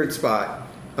weird spot,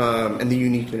 and the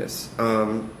uniqueness.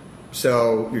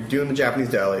 So you're doing the Japanese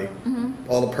deli.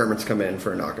 All the permits come in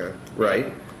for a Naka,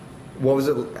 right? What was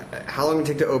it? How long did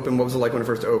it take to open? What was it like when it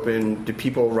first opened? Did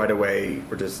people right away,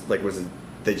 or just like was it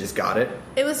they just got it?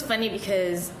 It was funny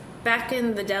because back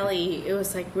in the deli, it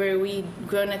was like where we'd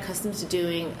grown accustomed to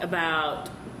doing about.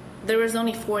 There was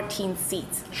only 14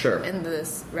 seats in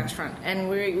this restaurant, and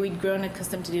we'd grown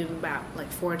accustomed to doing about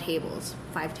like 4 tables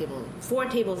a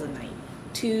night,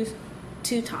 two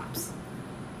tops,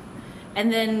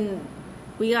 and then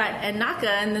we got at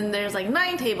Naka, and then there's like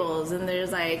 9 tables, and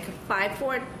there's like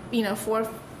 4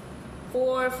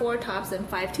 tops and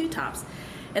 5 2 tops.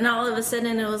 And all of a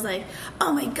sudden it was like,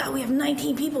 oh my God, we have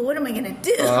 19 people. What am I going to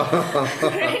do?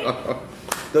 Right?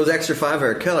 Those extra 5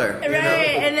 are a killer. Right. You know?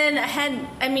 And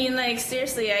then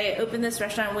seriously, I opened this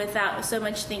restaurant without so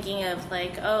much thinking of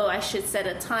like, oh, I should set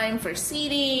a time for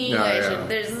seating.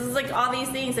 There's like all these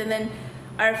things. And then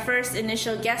our first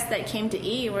initial guests that came to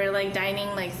eat were like dining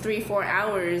like 3-4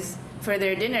 hours for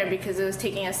their dinner because it was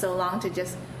taking us so long to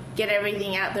just get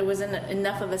everything out. There wasn't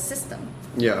enough of a system.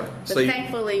 Yeah. But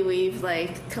thankfully, we've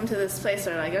like come to this place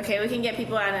where like, okay, we can get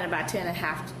people out in about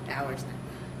 2.5 hours now.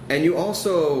 And you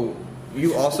also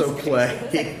play.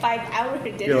 It's like 5-hour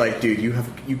dinner. You're like, dude, you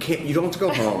don't have to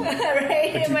go home.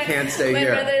 Right? But you can't stay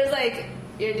here. My brother's like,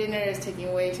 your dinner is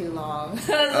taking way too long. I was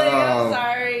like, I'm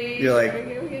sorry. You're like,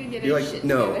 we're gonna get you're our like, shit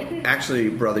no, together. actually,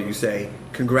 brother, you say,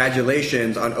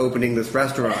 congratulations on opening this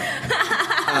restaurant.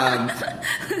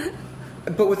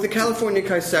 But with the California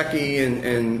kaiseki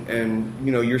and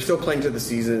you're still playing to the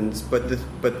seasons,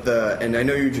 and I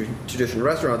know you do traditional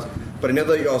restaurants, but I know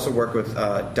that you also work with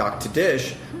Dock to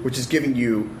Dish, which is giving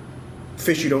you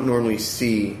fish you don't normally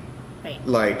see,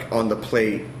 like on the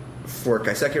plate for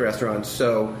kaiseki restaurants.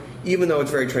 So even though it's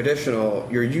very traditional,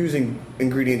 you're using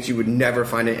ingredients you would never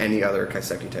find in any other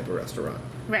kaiseki type of restaurant.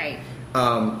 Right.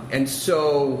 And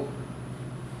so,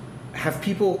 have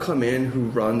people come in who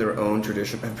run their own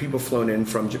tradition? Have people flown in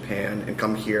from Japan and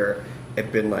come here and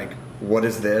been like, what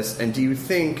is this? And do you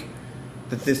think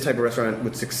that this type of restaurant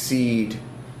would succeed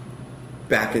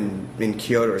back in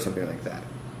Kyoto or something like that?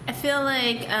 I feel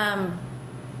like,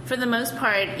 for the most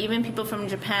part, even people from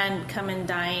Japan come and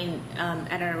dine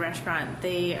at our restaurant.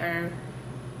 I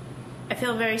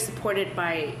feel very supported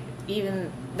by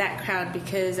even that crowd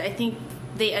because I think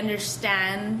they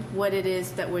understand what it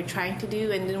is that we're trying to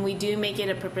do, and then we do make it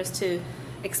a purpose to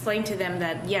explain to them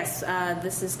that yes,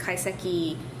 this is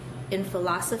kaiseki in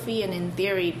philosophy and in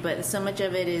theory, but so much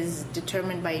of it is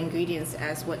determined by ingredients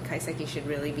as what kaiseki should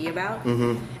really be about.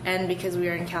 Mm-hmm. And because we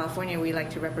are in California, we like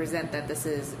to represent that this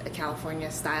is a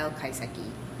California style kaiseki.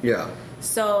 Yeah.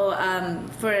 So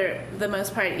for the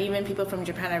most part, even people from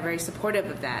Japan are very supportive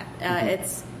of that.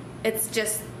 It's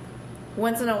just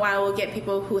once in a while we'll get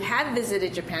people who have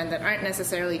visited Japan that aren't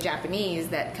necessarily Japanese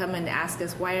that come and ask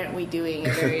us why aren't we doing a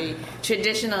very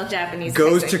traditional Japanese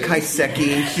Goes kaiseki? to kaiseki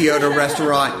in Kyoto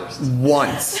restaurant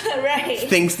once. Right.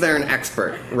 Thinks they're an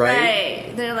expert, right?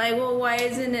 Right. They're like, well, why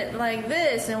isn't it like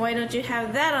this? And why don't you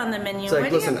have that on the menu? It's like, why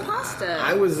do you have pasta?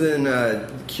 I was in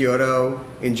Kyoto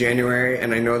in January,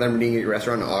 and I know that I'm eating at your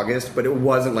restaurant in August, but it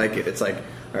wasn't like it. It's like,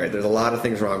 all right, there's a lot of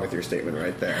things wrong with your statement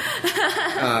right there.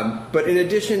 But in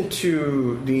addition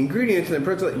to the ingredients,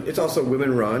 and it's also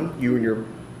women run. You and your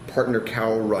partner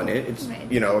Cal run it. It's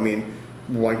right.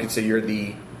 One could say you're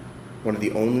one of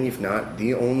the only, if not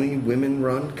the only, women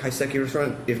run kaiseki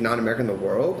restaurant, if not American in the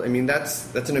world. I mean,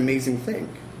 that's an amazing thing.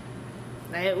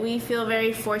 We feel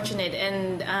very fortunate,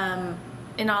 and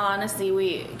in all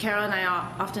honesty, Carol and I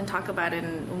often talk about it,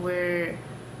 and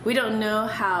we don't know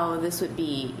how this would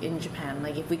be in Japan.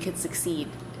 Like if we could succeed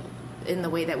in the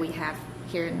way that we have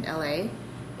here in LA,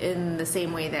 in the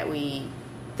same way that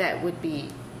would be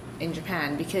in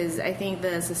Japan, because I think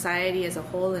the society as a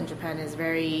whole in Japan is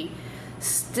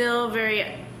still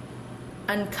very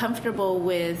uncomfortable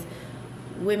with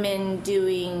women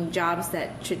doing jobs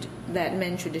that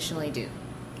men traditionally do.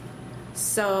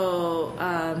 So,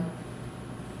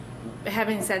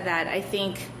 having said that, I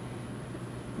think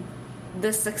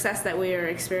the success that we are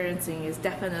experiencing is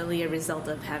definitely a result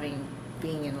of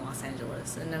being in Los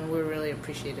Angeles, and then we're really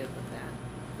appreciative of that.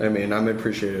 I mean, I'm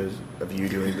appreciative of you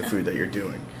doing the food that you're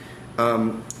doing.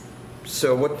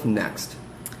 So what's next?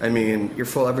 I mean, you're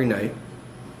full every night,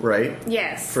 right?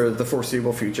 Yes. For the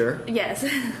foreseeable future? Yes.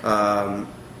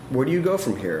 Where do you go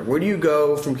from here? Where do you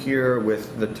go from here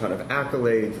with the ton of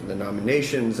accolades and the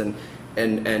nominations and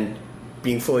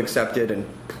being fully accepted and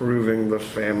proving the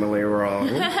family wrong?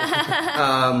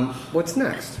 What's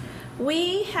next?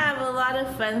 We have a lot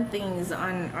of fun things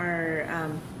on our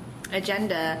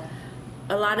agenda.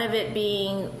 A lot of it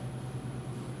being,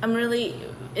 I'm really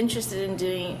interested in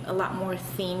doing a lot more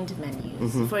themed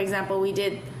menus. For example, we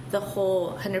did the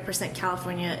whole 100%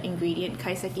 California ingredient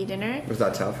kaiseki dinner. Was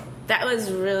that tough? That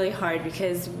was really hard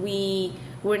because we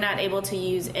were not able to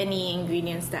use any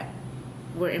ingredients that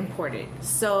were imported.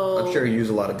 So I'm sure you use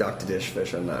a lot of duck to dish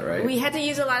fish on that, right? We had to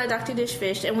use a lot of duck to dish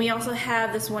fish, and we also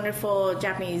have this wonderful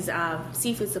Japanese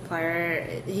seafood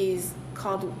supplier. He's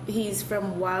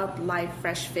from Wildlife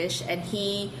Fresh Fish, and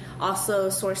he also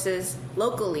sources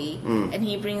locally, and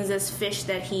he brings us fish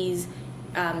that he's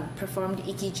performed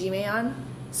ikijime on.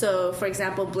 So, for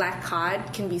example, black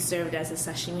cod can be served as a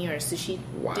sashimi or a sushi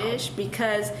dish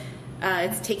because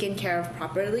it's taken care of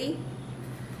properly.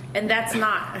 And that's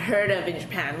not heard of in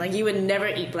Japan. Like, you would never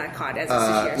eat black cod as a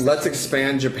sushi or sushi. Let's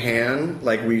expand Japan.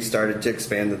 Like, we started to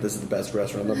expand that this is the best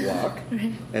restaurant on the block.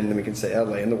 Right. And then we can say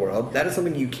LA in the world. That is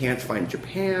something you can't find in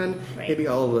Japan. Right. Maybe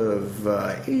all of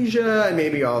Asia, and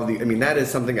maybe all of the... I mean, that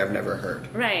is something I've never heard.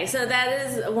 Right. So that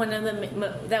is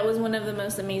that was one of the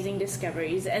most amazing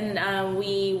discoveries. And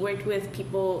we worked with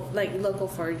people, like local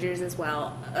foragers as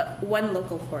well. One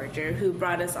local forager who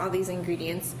brought us all these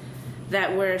ingredients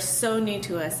that were so new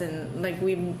to us, and like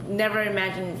we never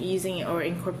imagined using or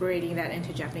incorporating that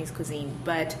into Japanese cuisine,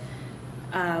 but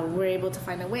we're able to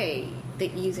find a way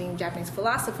that using Japanese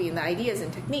philosophy and the ideas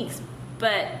and techniques.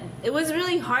 But it was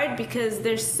really hard because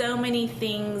there's so many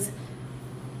things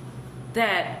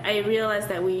that I realized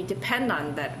that we depend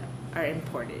on that are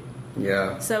imported.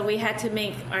 Yeah. So we had to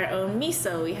make our own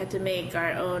miso, we had to make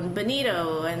our own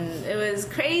bonito, and it was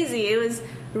crazy. It was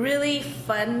really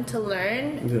fun to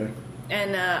learn. Yeah.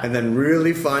 And then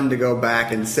really fun to go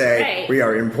back and say, right. We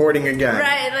are importing again.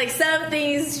 Right, like some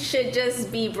things should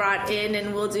just be brought in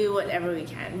and we'll do whatever we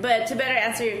can. But to better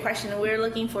answer your question, we're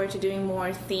looking forward to doing more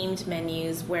themed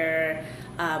menus where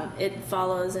it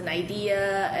follows an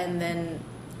idea and then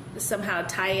somehow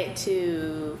tie it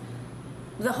to...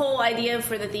 The whole idea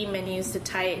for the theme menus to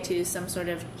tie it to some sort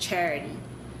of charity.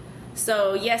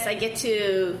 So yes, I get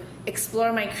to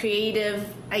explore my creative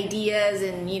ideas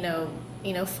and,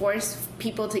 force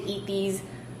people to eat these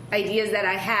ideas that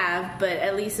I have, but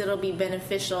at least it'll be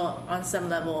beneficial on some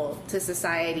level to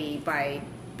society by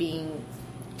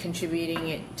contributing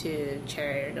it to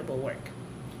charitable work.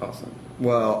 Awesome.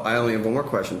 Well, I only have one more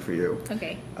question for you.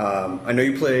 Okay. I know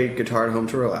you play guitar at home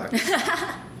to relax.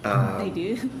 I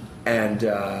do. And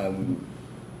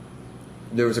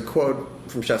there was a quote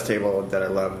from Chef's Table that I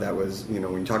love that was, when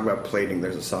you talk about plating,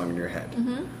 there's a song in your head.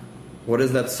 Mm-hmm. What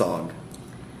is that song?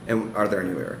 And are there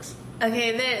any lyrics?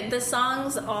 Okay, the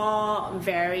songs all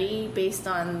vary based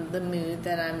on the mood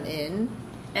that I'm in.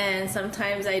 And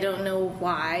sometimes I don't know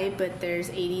why, but there's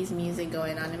 80s music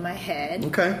going on in my head.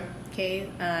 Okay.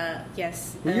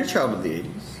 Yes. Well, you're a child of the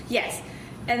 80s. Yes.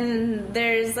 And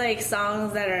there's,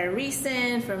 songs that are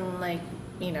recent from,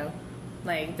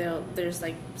 there's,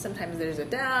 sometimes there's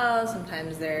Adele,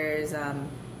 sometimes there's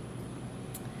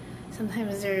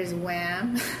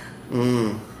Wham.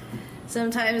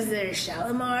 Sometimes there's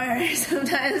Shalamar.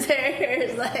 Sometimes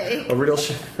there's a real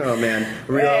Shalamar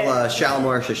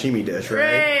sashimi dish,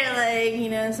 right?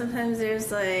 Right, sometimes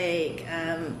there's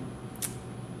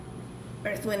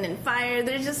Earth, Wind, and Fire.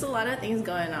 There's just a lot of things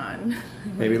going on.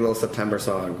 Maybe a little September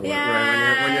song.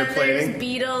 Yeah, when you're plating. There's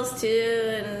Beatles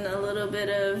too, and a little bit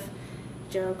of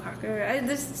Joe Cocker.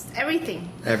 There's everything.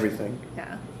 Everything.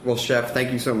 Yeah. Well, Chef,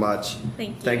 thank you so much.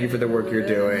 Thank you. Thank you for the work you're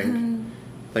doing.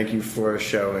 Thank you for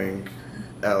showing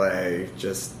LA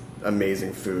just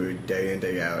amazing food day in,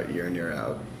 day out, year in, year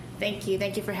out. Thank you.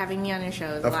 Thank you for having me on your show.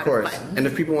 It was of a lot course. of fun. And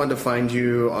if people want to find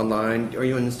you online, are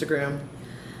you on Instagram?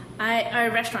 Our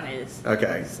restaurant is.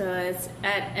 Okay. So it's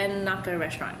at Naka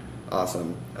restaurant.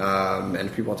 Awesome. And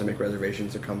if people want to make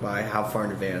reservations or come by, how far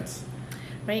in advance?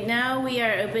 Right now we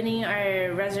are opening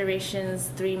our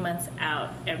reservations 3 months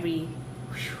out every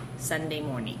Sunday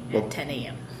morning at 10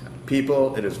 a.m.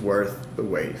 People, it is worth the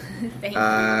wait. Thank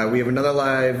you. We have another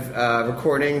live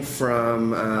recording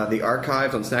from the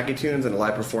archives on Snacky Tunes and a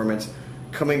live performance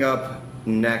coming up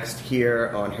next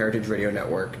here on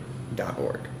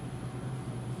heritageradionetwork.org.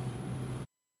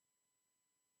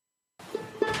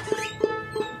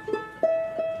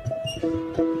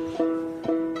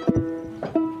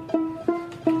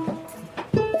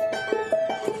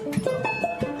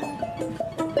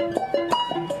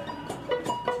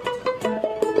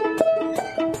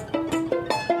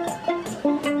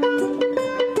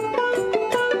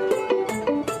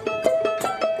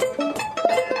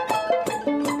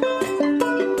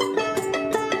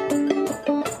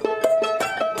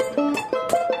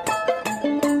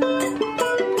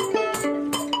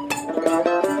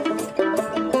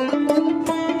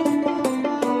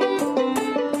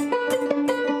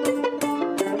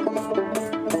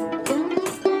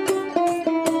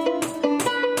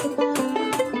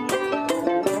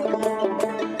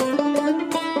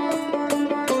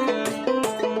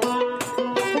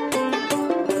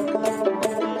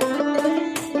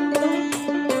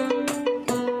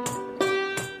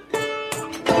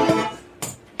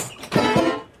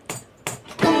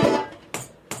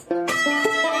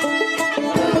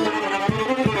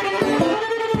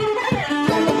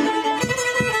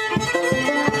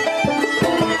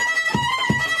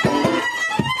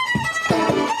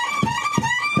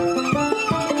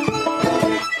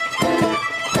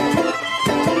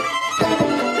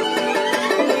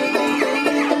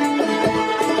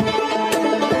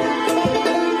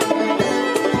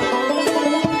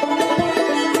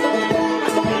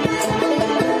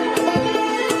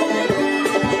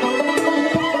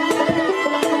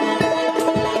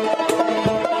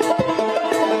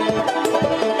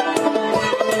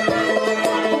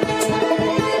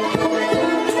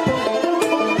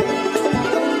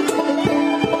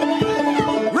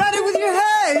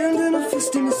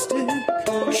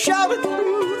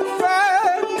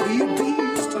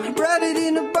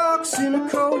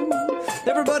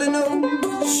 Nobody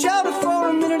knows. Shelter for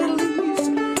a minute at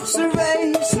least.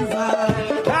 Survey,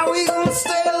 survive. How we gonna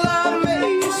stay alive?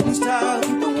 Mason style.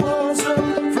 Keep the walls up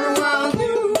for a while.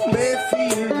 You may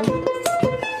fear.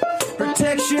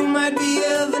 Protection might be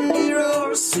a veneer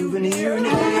or a souvenir. In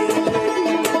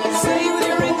say with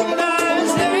your wrinkled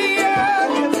eyes, hey,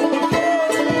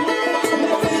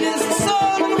 if it is the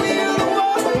soul and we're the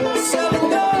one selling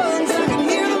guns, I can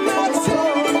hear the mouth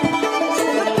fall.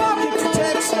 The pocket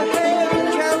protects the head and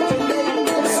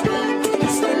calculates.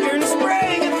 It's thicker in the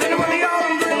spring and thinner when the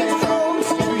autumn brings throws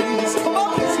the trees.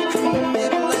 Buckets of cream,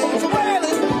 middle age,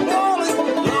 wailing, rolling,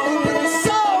 along with the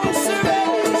song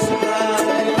surveys.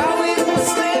 How we gonna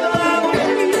stay alive?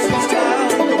 Amazing style.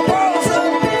 The world's up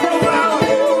for a while.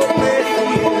 You may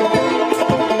feel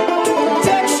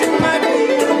protection might be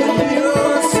a veneer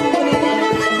or a souvenir.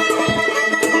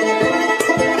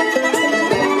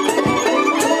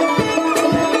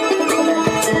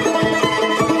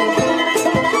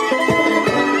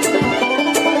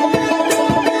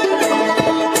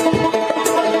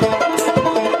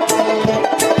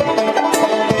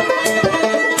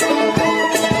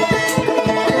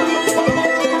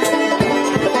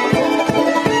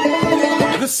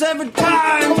 The 7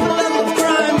 times the level of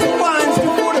crime winds to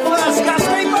 45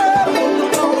 skyscraper.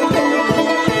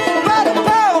 By the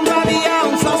pound, by the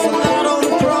ounce, hustle out on the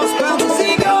cross, bound the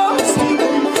ego,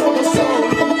 stealing from the soul.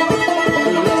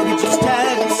 The luggage is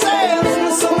tagged with sands in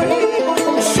the summer heat.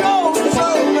 The show is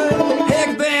over. Heck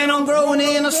band on growing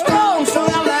in a strong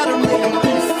out ladder, making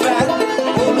beef fat.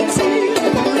 Pulling teeth,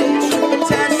 reach,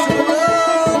 attached to the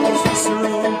road,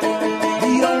 visceral.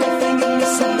 The only thing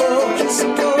admissible,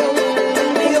 kissable.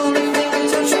 The only thing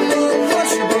untouchable,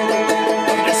 crushable.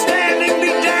 Understanding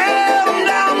me down,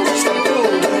 just a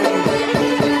doorway.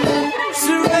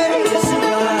 Survey,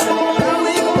 survive. How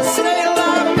we gonna stay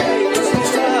alive? Amazing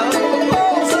style.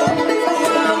 Balls up for a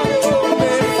while.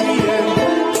 Bare fear.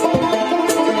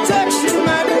 Protection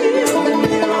might be a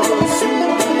veneer or a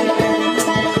souvenir.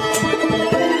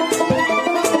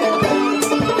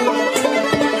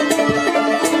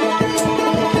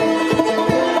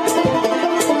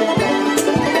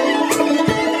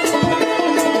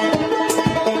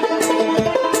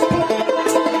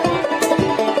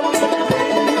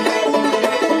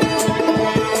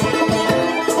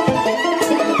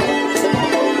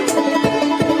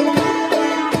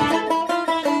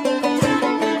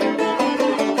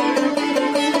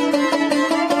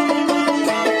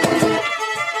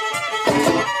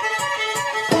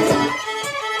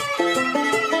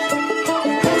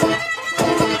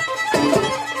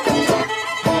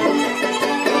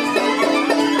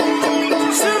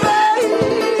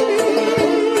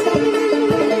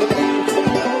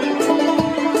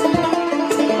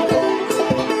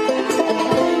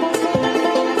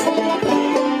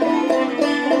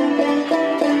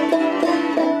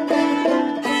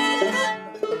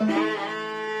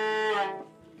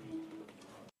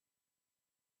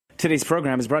 Today's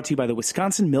program is brought to you by the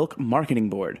Wisconsin Milk Marketing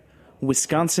Board.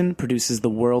 Wisconsin produces the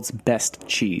world's best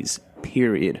cheese,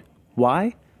 period.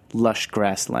 Why? Lush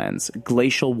grasslands,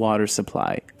 glacial water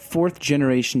supply,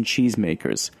 fourth-generation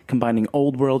cheesemakers, combining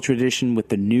old world tradition with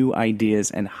the new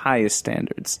ideas and highest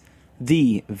standards.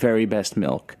 The very best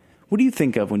milk. What do you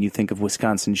think of when you think of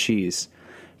Wisconsin cheese?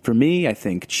 For me, I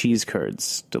think cheese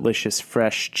curds, delicious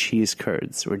fresh cheese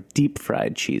curds, or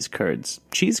deep-fried cheese curds.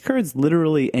 Cheese curds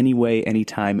literally any way,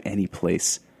 anytime, any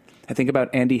place. I think about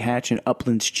Andy Hatch and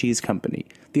Upland's Cheese Company,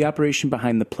 the operation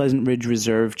behind the Pleasant Ridge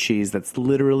Reserve cheese that's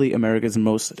literally America's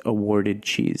most awarded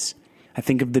cheese. I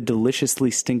think of the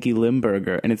deliciously stinky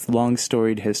Limburger and its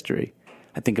long-storied history.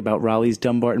 I think about Raleigh's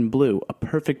Dumbarton Blue, a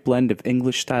perfect blend of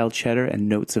English-style cheddar and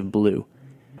notes of blue.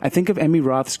 I think of Emmy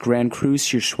Roth's Grand Cru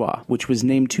Surchoix, which was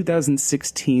named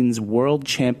 2016's World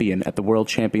Champion at the World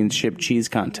Championship Cheese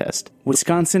Contest.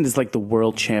 Wisconsin is like the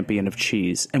world champion of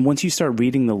cheese, and once you start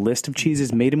reading the list of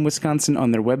cheeses made in Wisconsin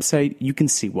on their website, you can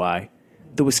see why.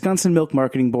 The Wisconsin Milk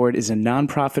Marketing Board is a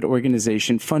nonprofit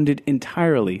organization funded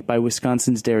entirely by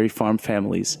Wisconsin's dairy farm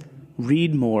families.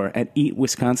 Read more at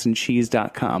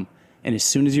eatwisconsincheese.com, and as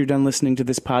soon as you're done listening to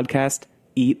this podcast,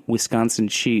 eat Wisconsin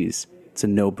cheese. It's a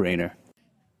no-brainer.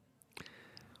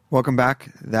 Welcome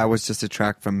back. That was just a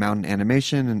track from Mountain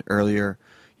Animation, and earlier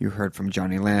you heard from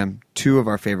Johnny Lamb, two of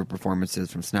our favorite performances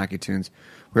from Snacky Tunes.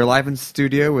 We're live in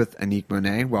studio with Annique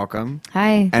Monet. Welcome.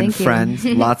 Hi, thank and you. friends,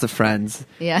 lots of friends.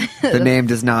 Yeah. The name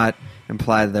does not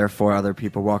imply therefore other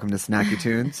people. Welcome to Snacky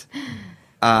Tunes.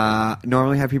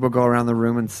 Normally have people go around the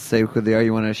room and say who they are.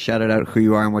 You want to shout it out who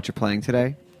you are and what you're playing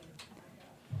today?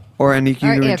 Or Annique, you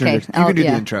can do the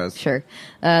intros. Sure.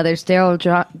 There's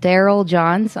Daryl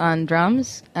Johns on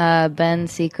drums, Ben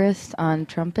Sechrist on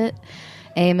trumpet,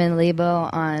 Eamon Lebo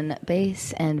on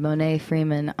bass, and Monet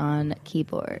Freeman on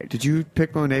keyboard. Did you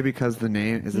pick Monet because the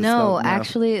name? Is it No, spelled-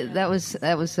 actually, that was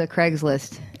a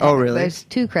Craigslist. Oh, really? There's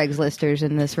 2 Craigslisters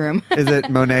in this room. Is it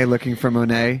Monet looking for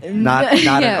Monet? Not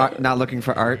Yeah. not looking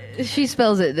for art? She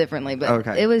spells it differently, but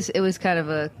Okay. it was kind of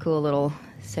a cool little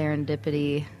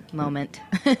serendipity moment.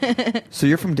 So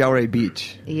you're from Delray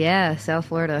Beach, Yeah, South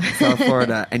Florida. South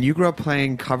Florida, and you grew up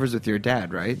playing covers with your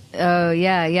dad, right? Oh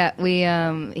yeah. We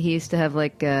he used to have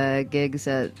like gigs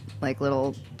at like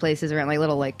little places around, like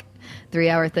little like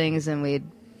 3-hour things, and we'd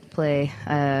play.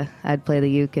 I'd play the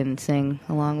uke and sing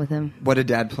along with him. What did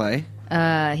Dad play?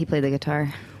 He played the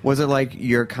guitar. Was it like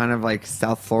your kind of like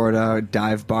South Florida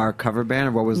dive bar cover band,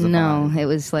 or what was the No, vibe? it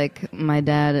was like my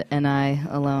dad and I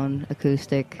alone,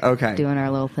 acoustic, Okay. doing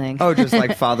our little thing. Oh, just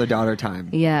like father-daughter time.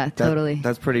 Yeah, That- totally.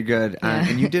 That's pretty good. Yeah.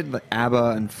 And you did like,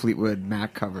 ABBA and Fleetwood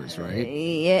Mac covers, right?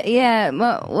 Yeah.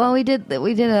 Well, we did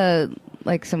a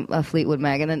Fleetwood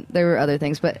Mac, and then there were other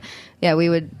things, but yeah, we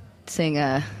would sing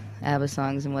ABBA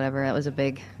songs and whatever. That was a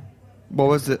big What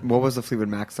was the Fleetwood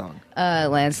Mac song?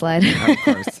 Landslide. Of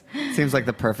course. Seems like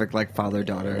the perfect like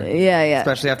father-daughter. Yeah.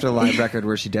 Especially after the live record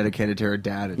where she dedicated to her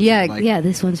dad. And Yeah, she's like, yeah.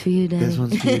 This one's for you, Daddy. This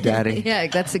one's for you, Daddy. Yeah,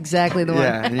 that's exactly the one.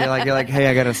 Yeah, and you're like, hey,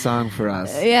 I got a song for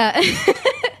us. Yeah.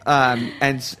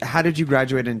 And how did you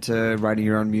graduate into writing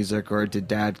your own music, or did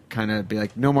Dad kind of be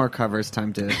like, no more covers,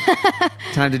 time to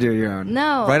do your own?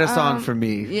 No, write a song for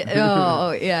me.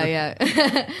 Yeah,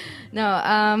 yeah. No,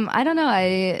 I don't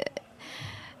know.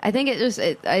 I think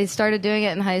I started doing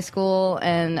it in high school,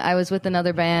 and I was with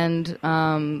another band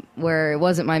where it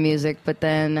wasn't my music, but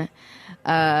then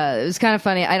it was kind of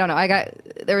funny. I don't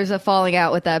know. There was a falling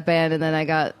out with that band, and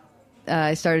then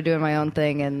I started doing my own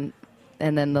thing, and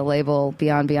then the label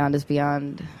Beyond Beyond is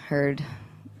Beyond heard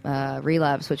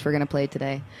Relapse, which we're going to play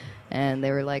today. And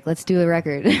they were like, let's do a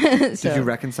record. So, Did you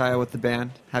reconcile with the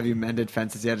band? Have you mended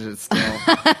fences yet? Is it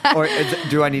still? Or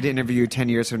do I need to interview you 10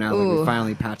 years from now when we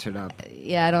finally patch it up?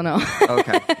 yeah, I don't know.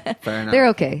 Okay, fair enough. They're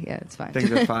okay. Yeah, it's fine.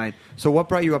 Things are fine. So what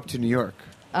brought you up to New York?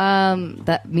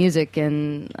 That music,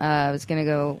 and I was going to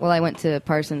go... Well, I went to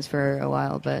Parsons for a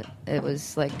while, but it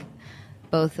was like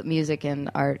both music and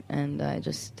art, and I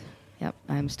just... Yep,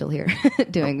 I'm still here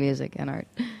doing music and art.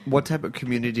 What type of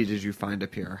community did you find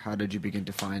up here? How did you begin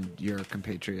to find your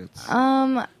compatriots?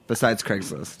 Besides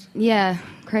Craigslist. Yeah,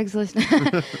 Craigslist.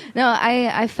 No,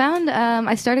 I found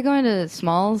I started going to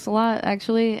Smalls a lot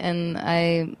actually, and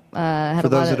I had For a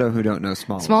those lot of, who don't know,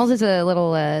 Smalls. Smalls is a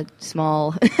little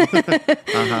small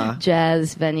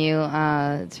jazz venue.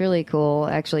 It's really cool.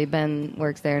 Actually, Ben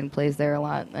works there and plays there a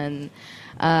lot, and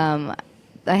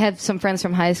I had some friends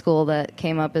from high school that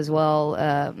came up as well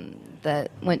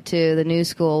that went to the New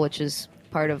School, which is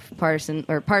part of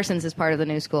Parsons is part of the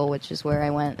New School, which is where I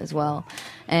went as well.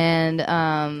 And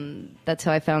that's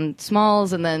how I found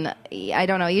Smalls. And then, I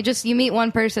don't know, you meet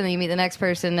one person and you meet the next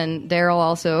person, and Daryl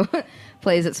also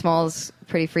plays at Smalls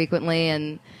pretty frequently.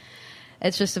 And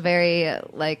it's just a very,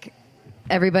 like,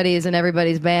 everybody is in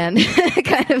everybody's band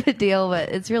kind of a deal, but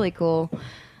it's really cool.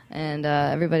 And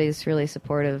everybody's really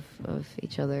supportive of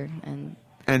each other.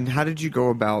 And how did you go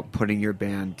about putting your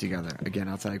band together, again,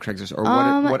 outside of Craigslist? Or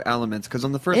what elements? Because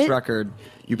on the first record,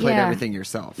 you played everything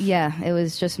yourself. Yeah, it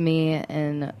was just me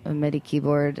and a MIDI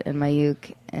keyboard and my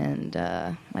uke and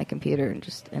my computer and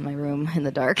just in my room in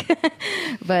the dark.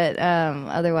 But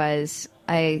otherwise,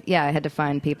 I had to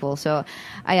find people. So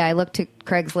I looked to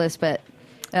Craigslist, but...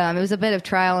 it was a bit of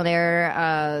trial and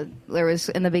error. There was,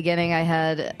 in the beginning, I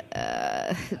had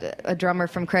a drummer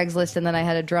from Craigslist, and then I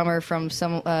had a drummer from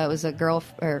it was a girl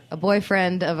or a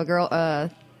boyfriend of a girl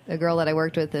that I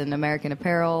worked with in American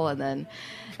Apparel, and then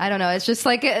I don't know. It's just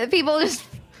like people just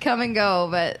come and go,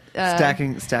 but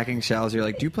stacking shells. You're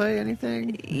like, do you play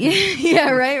anything? Yeah,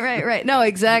 right. No,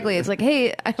 exactly. It's like,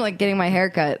 hey, I'm like getting my hair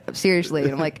cut. Seriously,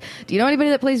 and I'm like, do you know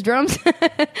anybody that plays drums?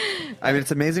 I mean,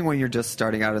 it's amazing when you're just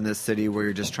starting out in this city where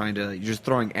you're just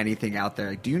throwing anything out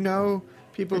there. Like, do you know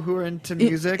people who are into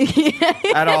music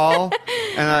at all?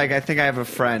 And like, I think I have a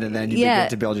friend, and then you begin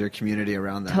to build your community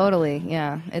around that. Totally,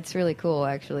 yeah. It's really cool,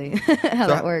 actually, how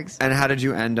that works. And how did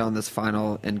you end on this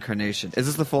final incarnation? Is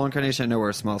this the full incarnation? I know we're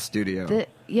a small studio.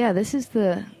 This is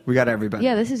the... We got everybody.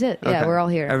 Yeah, this is it. Okay. Yeah, we're all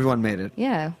here. Everyone made it.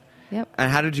 Yeah, yep.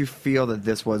 And how did you feel that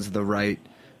this was the right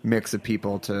mix of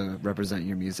people to represent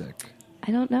your music?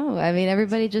 I don't know. I mean,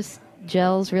 everybody just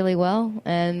gels really well,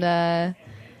 and I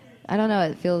don't know.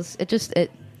 You feel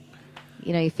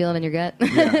it in your gut.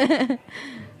 Yeah.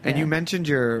 And you mentioned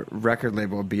your record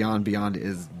label, Beyond Beyond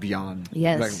is Beyond.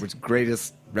 Yes. Which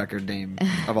greatest record name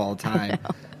of all time.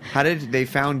 How did they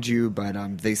found you? But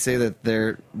they say that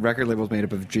their record label is made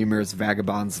up of dreamers,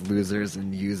 vagabonds, losers,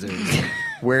 and users.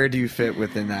 Where do you fit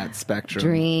within that spectrum?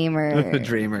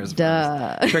 Dreamers.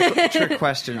 Duh. Trick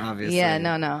question, obviously. Yeah,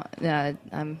 no.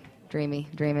 I'm dreaming.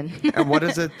 And what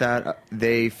is it that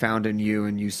they found in you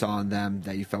and you saw in them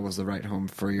that you felt was the right home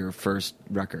for your first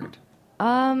record?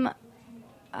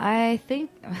 I think,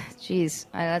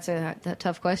 that's a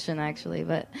tough question actually,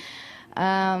 but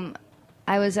I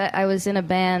was in a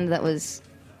band that was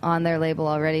on their label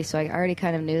already, so I already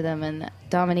kind of knew them. And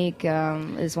Dominique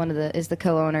is the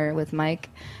co-owner with Mike,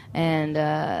 and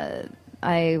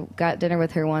I got dinner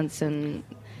with her once, and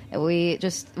we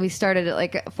started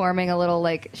like forming a little,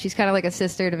 like, she's kind of like a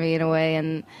sister to me in a way,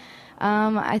 and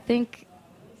I think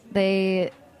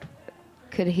they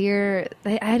could hear,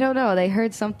 I don't know, they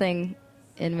heard something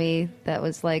in me that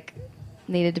was like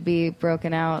needed to be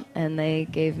broken out, and they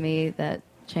gave me that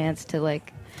chance to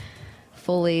like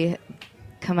fully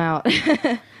come out.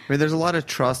 I mean, there's a lot of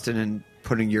trust in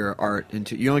putting your art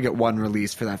into. You only get one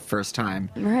release for that first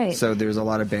time, right? So there's a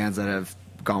lot of bands that have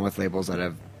gone with labels that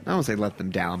have, I don't want to say let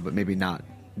them down, but maybe not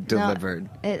delivered.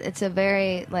 No, it's a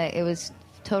very, like, it was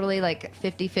totally like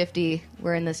 50-50.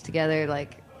 We're in this together,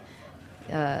 like,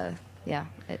 yeah.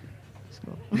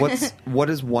 Cool. What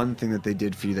is one thing that they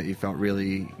did for you that you felt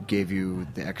really gave you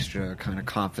the extra kind of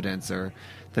confidence or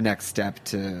the next step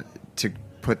to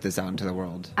put this out into the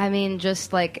world? I mean,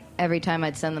 just like every time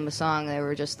I'd send them a song, they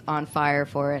were just on fire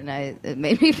for it, and it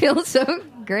made me feel so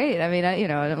great. I mean,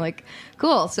 and I'm like,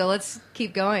 cool, so let's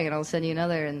keep going, and I'll send you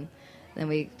another, and then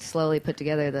we slowly put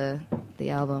together the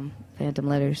album Phantom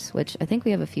Letters, which I think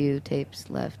we have a few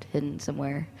tapes left hidden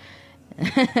somewhere.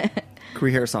 Can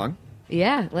we hear a song?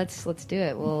 Yeah, let's do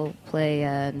it. We'll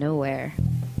play Nowhere.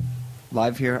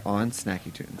 Live here on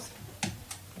Snacky Tunes.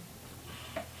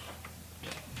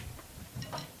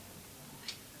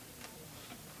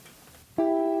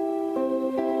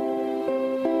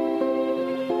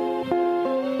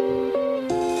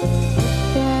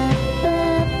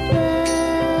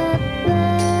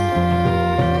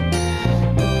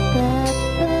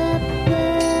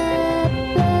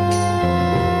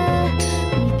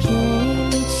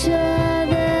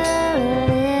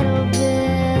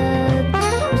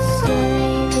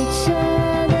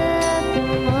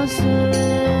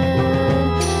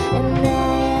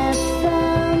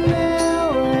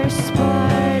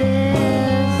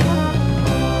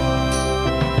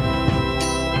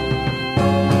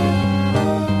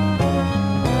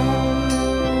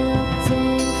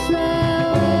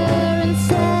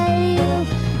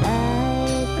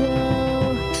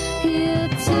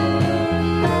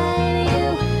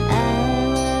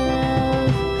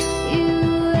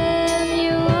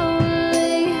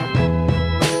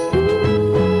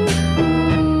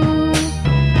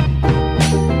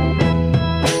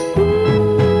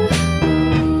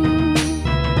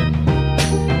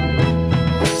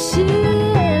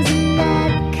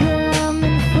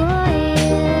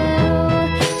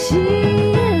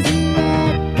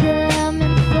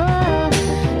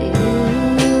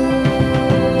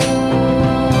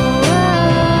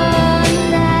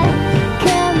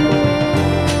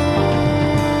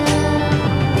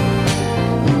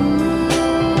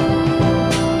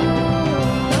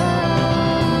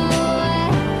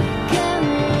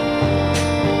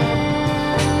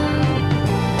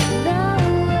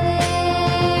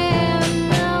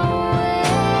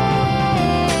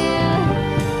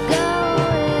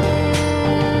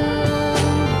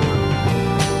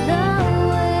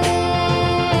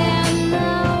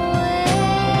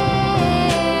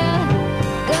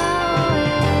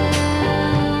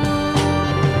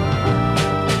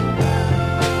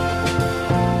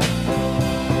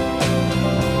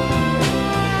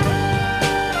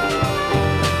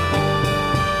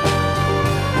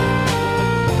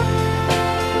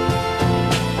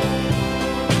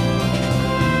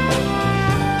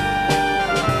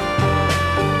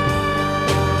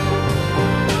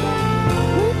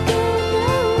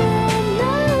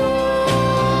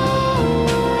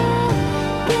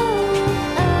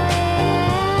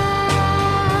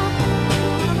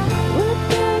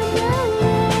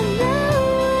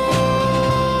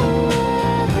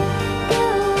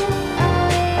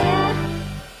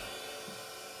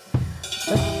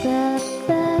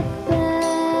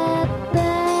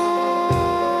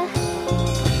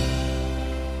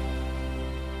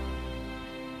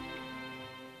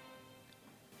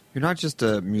 You're not just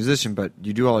a musician, but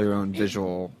you do all your own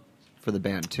visual for the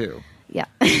band too. Yeah.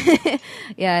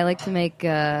 Yeah, I like to make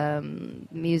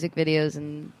music videos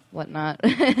and whatnot.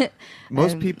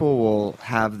 Most people will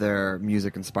have their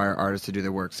music inspire artists to do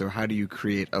their work. So how do you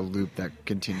create a loop that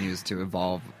continues to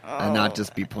evolve and not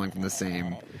just be pulling from the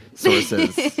same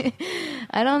sources?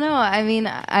 I don't know. I mean,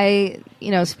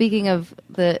 speaking of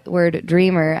the word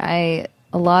dreamer, a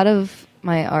lot of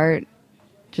my art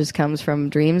just comes from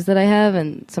dreams that I have,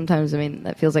 and sometimes, I mean,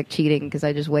 that feels like cheating because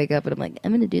I just wake up and I'm like,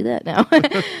 I'm going to do that now.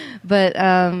 But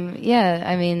yeah,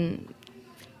 I mean,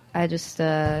 I just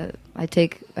I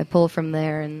pull from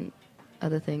there and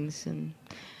other things, and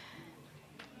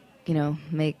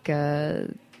make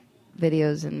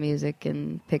videos and music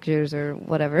and pictures or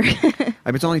whatever. I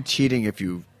mean, it's only cheating if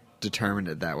you determined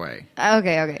it that way.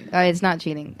 Okay. It's not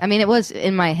cheating. I mean, it was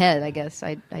in my head, I guess.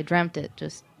 I dreamt it.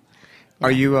 Just. Yeah.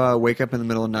 Are you wake up in the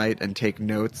middle of the night and take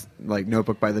notes, like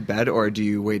notebook by the bed, or do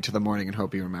you wait till the morning and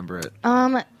hope you remember it?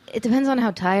 It depends on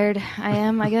how tired I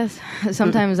am, I guess.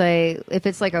 Sometimes if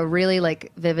it's like a really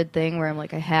like vivid thing where I'm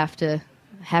like, I have to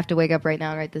wake up right now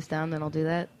and write this down, then I'll do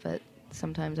that. But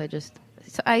sometimes I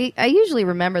usually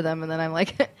remember them, and then I'm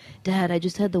like, Dad, I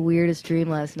just had the weirdest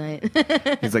dream last night.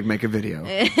 He's like, make a video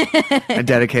and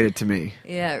dedicate it to me.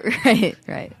 Yeah,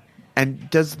 right. And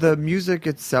does the music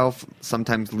itself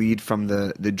sometimes lead from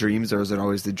the dreams, or is it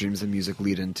always the dreams and music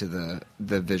lead into the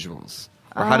visuals?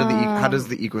 Or how does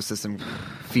the ecosystem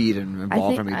feed and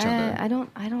evolve from each other? I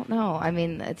don't know. I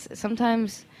mean, it's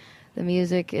sometimes the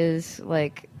music is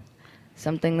like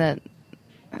something that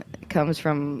comes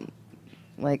from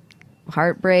like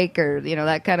heartbreak or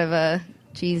that kind of a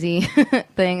cheesy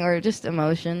thing, or just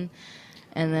emotion,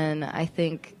 and then I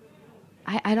think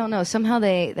I don't know, somehow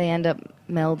they end up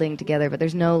melding together, but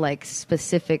there's no like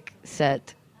specific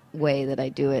set way that I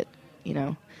do it.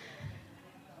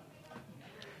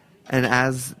 And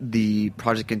as the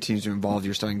project continues to evolve,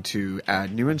 you're starting to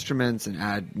add new instruments and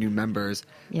add new members.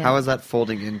 Yeah. How is that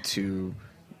folding into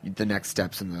the next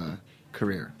steps in the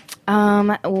career?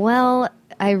 Well,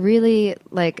 I really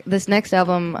like this next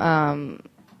album.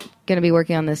 Going to be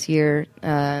working on this year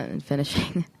and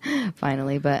finishing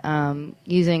finally, but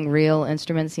using real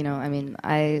instruments. I mean,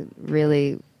 I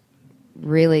really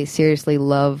seriously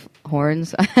love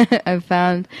horns. I've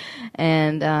found,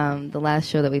 and the last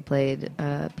show that we played,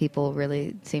 people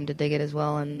really seemed to dig it as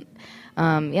well. And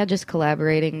just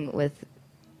collaborating with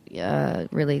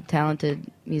really talented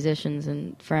musicians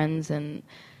and friends, and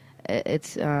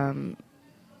it's I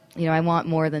want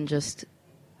more than just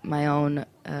my own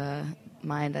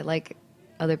mind. I like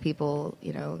other people,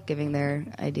 giving their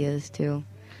ideas too.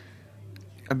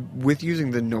 With using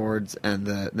the Nords and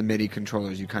the MIDI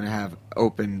controllers, you kind of have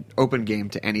open game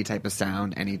to any type of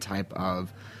sound, any type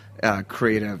of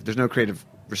creative. There's no creative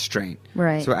restraint.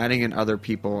 Right. So adding in other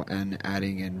people and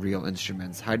adding in real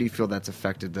instruments, how do you feel that's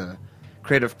affected the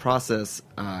creative process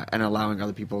and allowing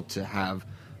other people to have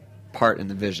part in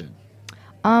the vision?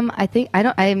 I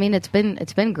mean, it's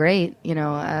been great.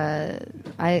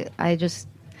 I just,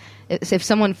 if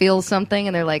someone feels something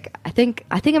and they're like, I think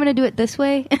I'm going to do it this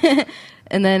way.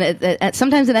 And then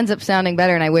sometimes it ends up sounding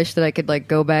better, and I wish that I could like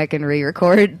go back and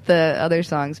re-record the other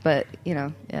songs. But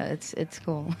it's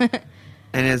cool.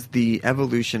 And is the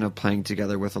evolution of playing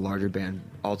together with a larger band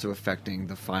also affecting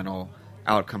the final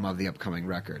outcome of the upcoming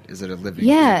record? Is it a living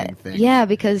thing? Yeah,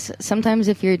 because sometimes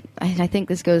if you're, I think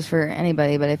this goes for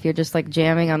anybody, but if you're just like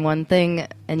jamming on one thing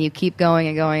and you keep going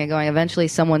and going and going, eventually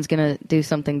someone's going to do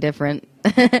something different.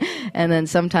 And then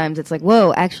sometimes it's like,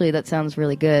 whoa, actually that sounds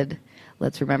really good.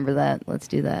 Let's remember that. Let's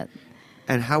do that.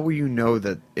 And how will you know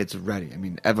that it's ready? I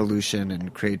mean, evolution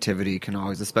and creativity can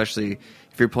always, especially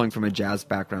if you're pulling from a jazz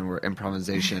background where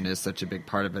improvisation is such a big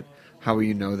part of it, how will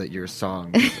you know that your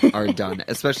songs are done,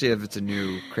 especially if it's a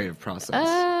new creative process?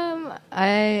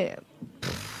 I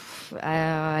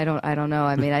don't know.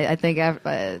 I mean, I think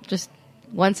just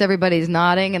once everybody's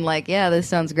nodding and like, yeah, this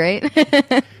sounds great.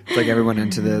 It's like everyone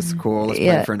into this, cool. Let's play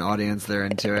it for an audience. They're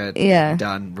into it. Yeah.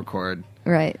 Done. Record.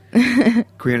 Right. Can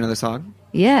we hear another song?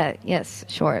 Yeah. Yes.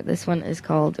 Sure. This one is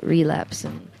called Relapse,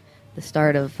 and the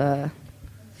start of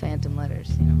Phantom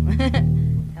Letters.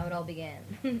 How it all began.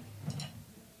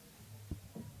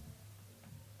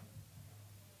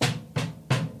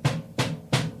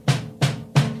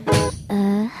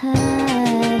 I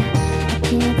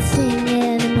can't sing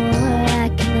anymore. I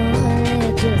can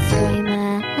only just scream.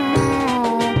 I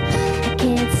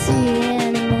can't see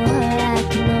anymore. I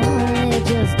can only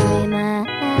just dream.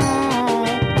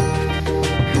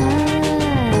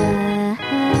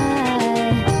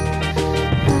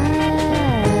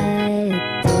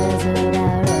 Desert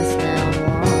I rest now,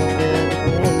 wander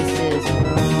the graces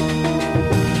home.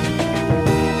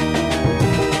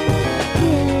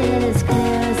 It is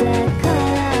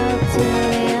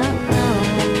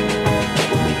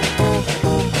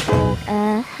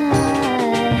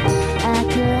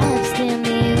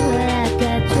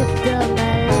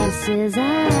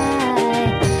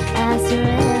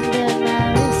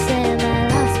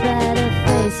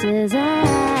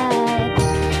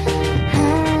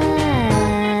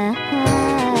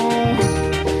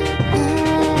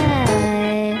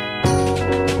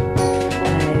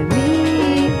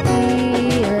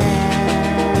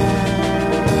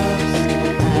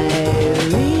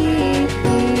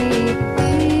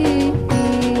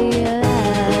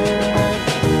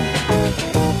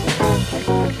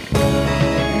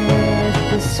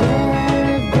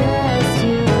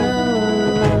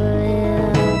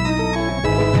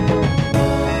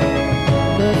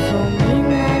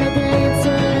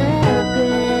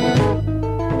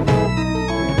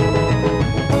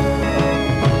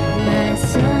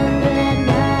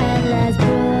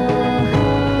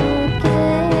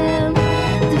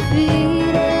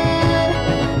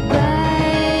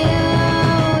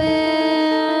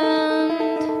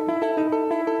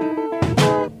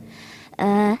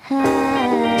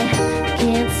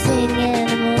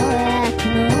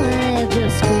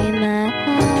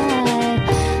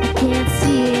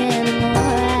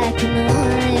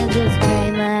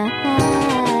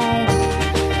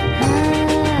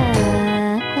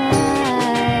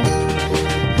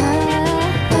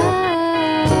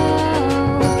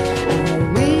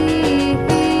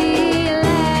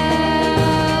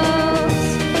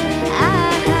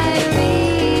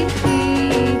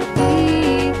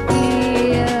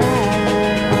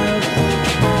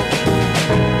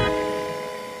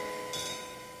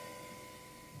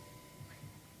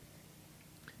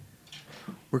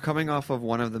We're coming off of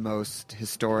one of the most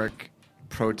historic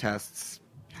protests,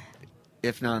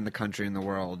 if not in the country, in the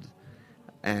world.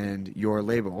 And your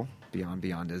label,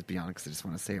 Beyond is Beyond, because I just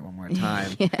want to say it one more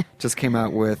time, just came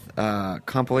out with a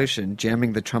compilation,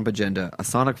 Jamming the Trump Agenda, a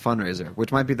sonic fundraiser,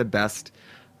 which might be the best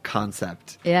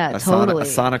concept. Yeah, a totally. A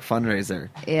sonic fundraiser.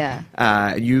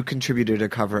 Yeah. You contributed a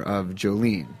cover of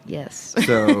Jolene. Yes.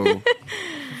 So,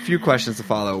 a few questions to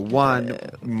follow. One,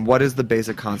 what is the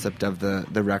basic concept of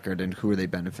the record, and who are they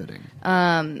benefiting?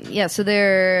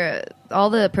 So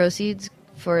all the proceeds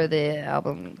for the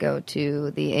album go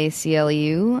to the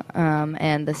ACLU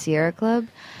and the Sierra Club,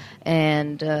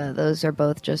 and those are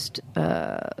both just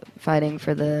fighting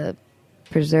for the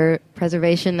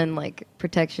preservation and like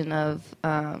protection of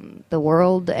the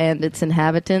world and its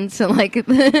inhabitants, and like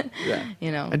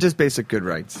you know, and just basic good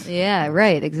rights. Yeah,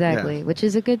 right, exactly. Yeah. Which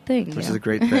is a good thing. Which is a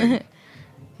great thing.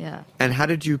 Yeah. And how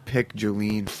did you pick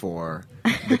Jolene for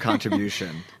the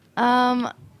contribution?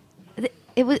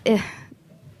 It was.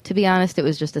 To be honest, it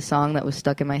was just a song that was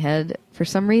stuck in my head for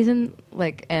some reason.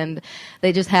 And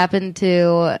they just happened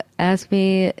to ask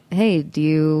me, "Hey, do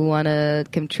you want to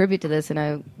contribute to this?" And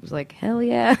I was like, "Hell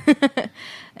yeah!"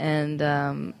 And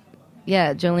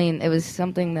Jolene. It was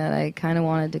something that I kind of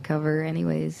wanted to cover,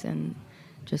 anyways, and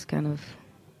just kind of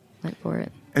went for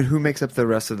it. And who makes up the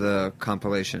rest of the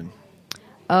compilation?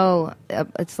 Oh,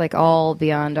 it's like all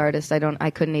Beyond artists. I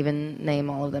couldn't even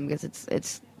name all of them because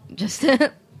it's just.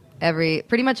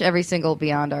 Pretty much every single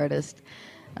Beyond artist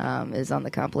is on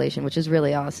the compilation, which is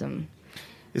really awesome.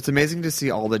 It's amazing to see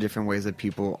all the different ways that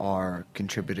people are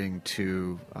contributing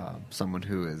to someone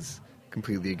who is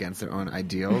completely against their own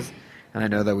ideals. And I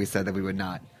know that we said that we would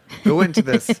not go into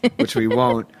this, which we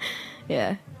won't.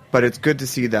 Yeah. But it's good to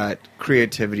see that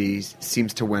creativity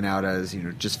seems to win out as,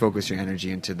 just focus your energy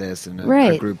into this and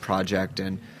a group project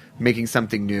and making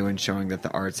something new and showing that the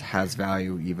arts has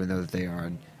value, even though they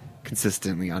are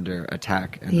consistently under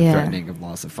attack and the threatening of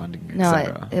loss of funding,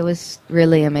 etc. It was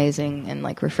really amazing and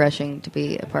like refreshing to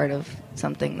be a part of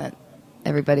something that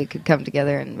everybody could come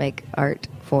together and make art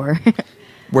for.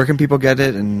 Where can people get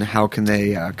it, and how can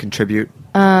they contribute?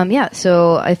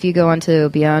 So if you go onto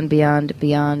Beyond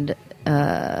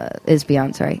is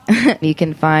Beyond, sorry, you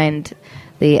can find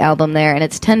the album there, and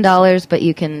it's $10, but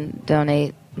you can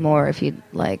donate more if you'd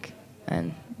like.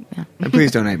 And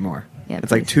please donate more. Yeah,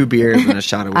 it's like 2 beers and a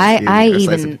shot of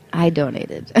whiskey. I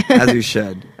donated. As you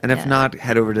should. And if not,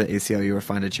 head over to the ACLU or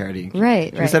find a charity.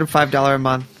 Right. Instead of $5 a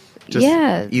month,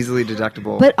 just easily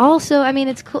deductible. But also,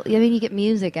 it's cool. You get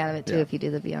music out of it, too, if you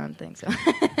do the Beyond thing. So.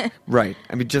 Right.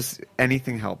 just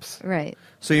anything helps. Right.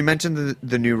 So you mentioned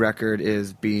the new record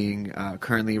is being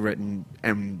currently written,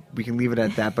 and we can leave it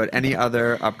at that. But any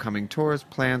other upcoming tours,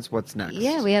 plans, what's next?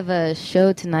 Yeah, we have a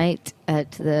show tonight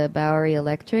at the Bowery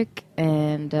Electric,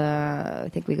 and I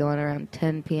think we go on around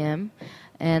 10 p.m.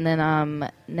 And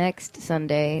then next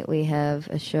Sunday, we have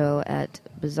a show at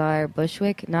Bazaar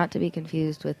Bushwick, not to be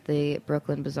confused with the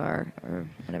Brooklyn Bazaar or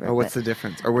whatever. Oh, what's the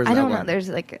difference? Or where's that I don't one? know. There's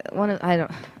like one of, I don't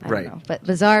know. But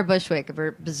Bazaar Bushwick,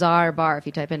 or Bazaar Bar, if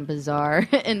you type in Bazaar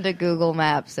into Google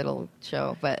Maps, it'll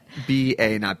show. But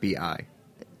B-A, not B-I.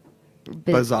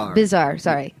 Bizarre. Bizarre,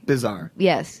 sorry. Bizarre.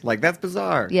 Yes. Like, that's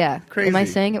bizarre. Yeah. Crazy. Am I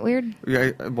saying it weird? Yeah,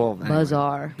 well, anyway.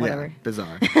 Bizarre. Whatever. Yeah,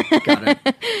 bizarre. Got it.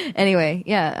 Anyway,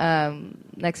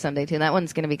 next Sunday, too. And that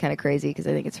one's going to be kind of crazy because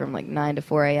I think it's from like 9 to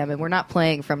 4 a.m. And we're not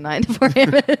playing from 9 to 4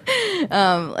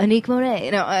 a.m. Annique Monet.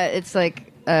 It's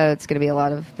like, it's going to be a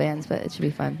lot of bands, but it should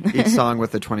be fun. Each song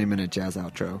with a 20-minute jazz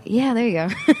outro. Yeah, there you go.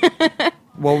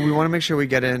 Well, we want to make sure we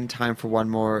get in time for one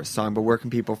more song, but where can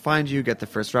people find you, get the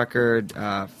first record,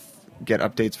 get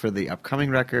updates for the upcoming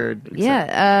record?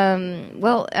 Yeah, I'm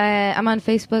on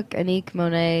Facebook, Annique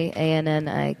Monet,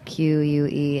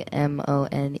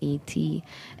 ANNIQUEMONET.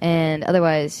 And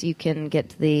otherwise, you can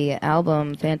get the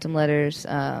album Phantom Letters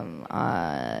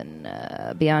on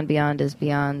Beyond is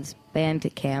Beyond's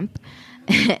Bandcamp.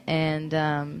 And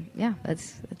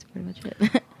that's pretty much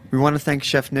it. We want to thank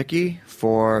Chef Niki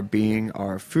for being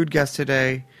our food guest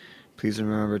today. Please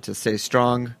remember to stay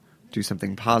strong. Do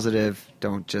something positive.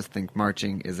 Don't just think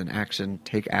marching is an action.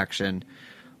 Take action.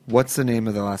 What's the name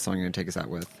of the last song you're going to take us out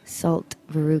with? Salt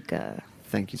Veruca.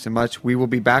 Thank you so much. We will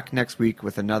be back next week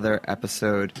with another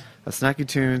episode of Snacky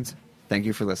Tunes. Thank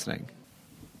you for listening.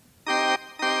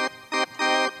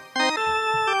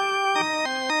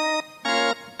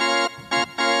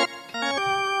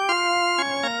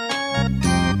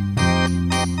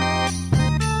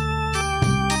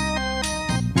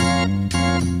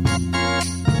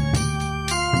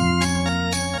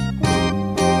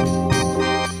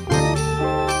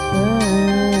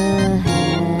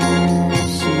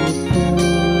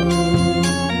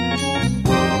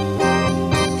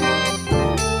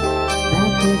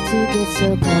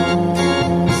 so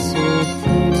pass you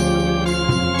through.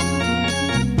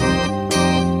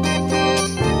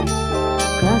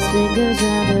 Cross fingers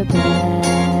round her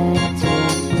back to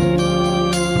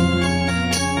blue.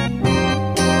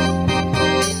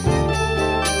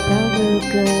 Now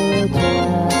Luca will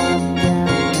drop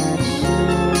down that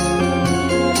shoe.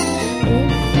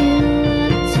 If you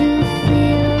want to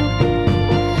feel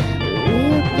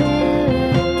real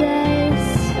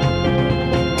paradise,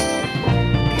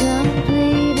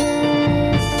 complete a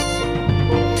list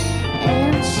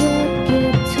and check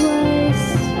it twice.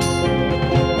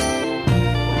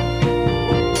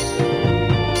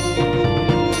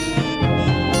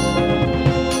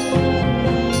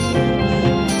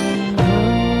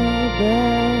 Oh,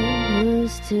 but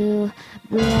who's to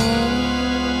blame?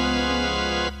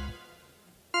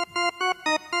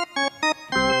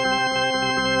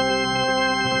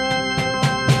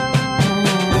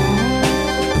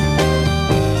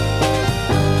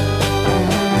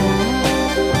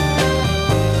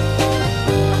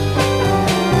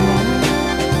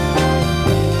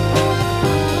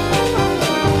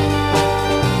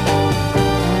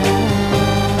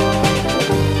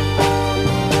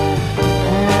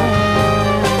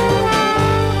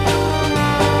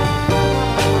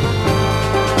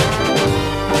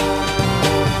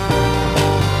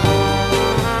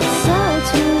 Salt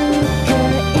Luca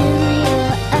in your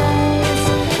eyes,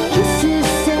 kisses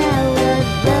sour,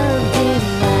 love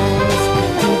denies.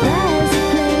 Devise a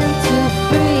plan to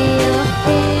free your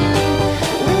hand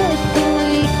with the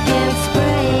weekend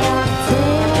spray on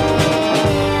tan.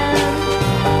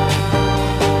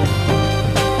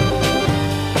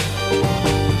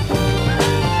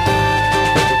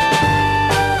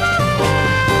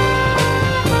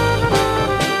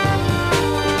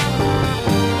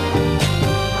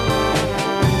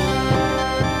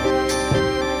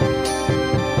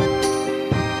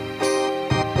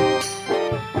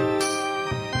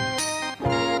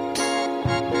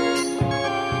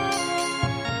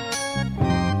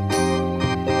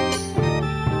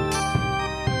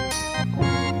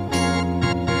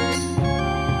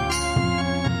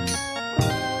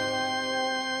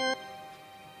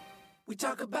 We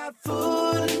talk about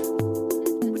food,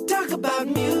 we talk about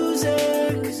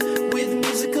music with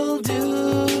musical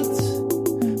dudes.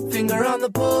 Finger on the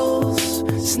pulse,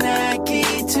 snacky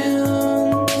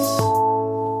tunes.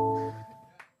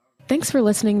 Thanks for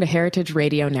listening to Heritage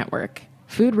Radio Network,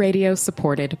 food radio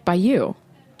supported by you.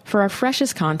 For our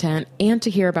freshest content and to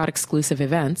hear about exclusive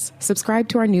events, subscribe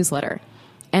to our newsletter.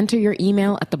 Enter your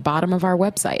email at the bottom of our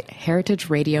website,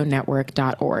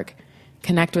 heritageradionetwork.org.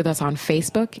 Connect with us on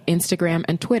Facebook, Instagram,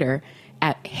 and Twitter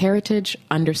at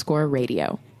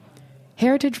heritage_radio.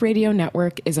 Heritage Radio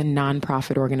Network is a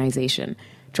nonprofit organization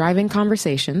driving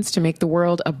conversations to make the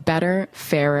world a better,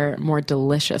 fairer, more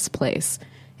delicious place.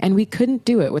 And we couldn't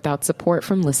do it without support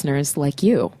from listeners like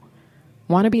you.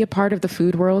 Want to be a part of the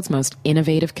food world's most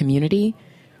innovative community?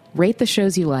 Rate the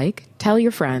shows you like, tell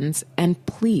your friends, and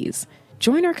please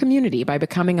join our community by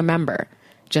becoming a member.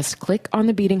 Just click on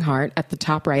the beating heart at the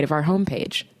top right of our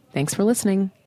homepage. Thanks for listening.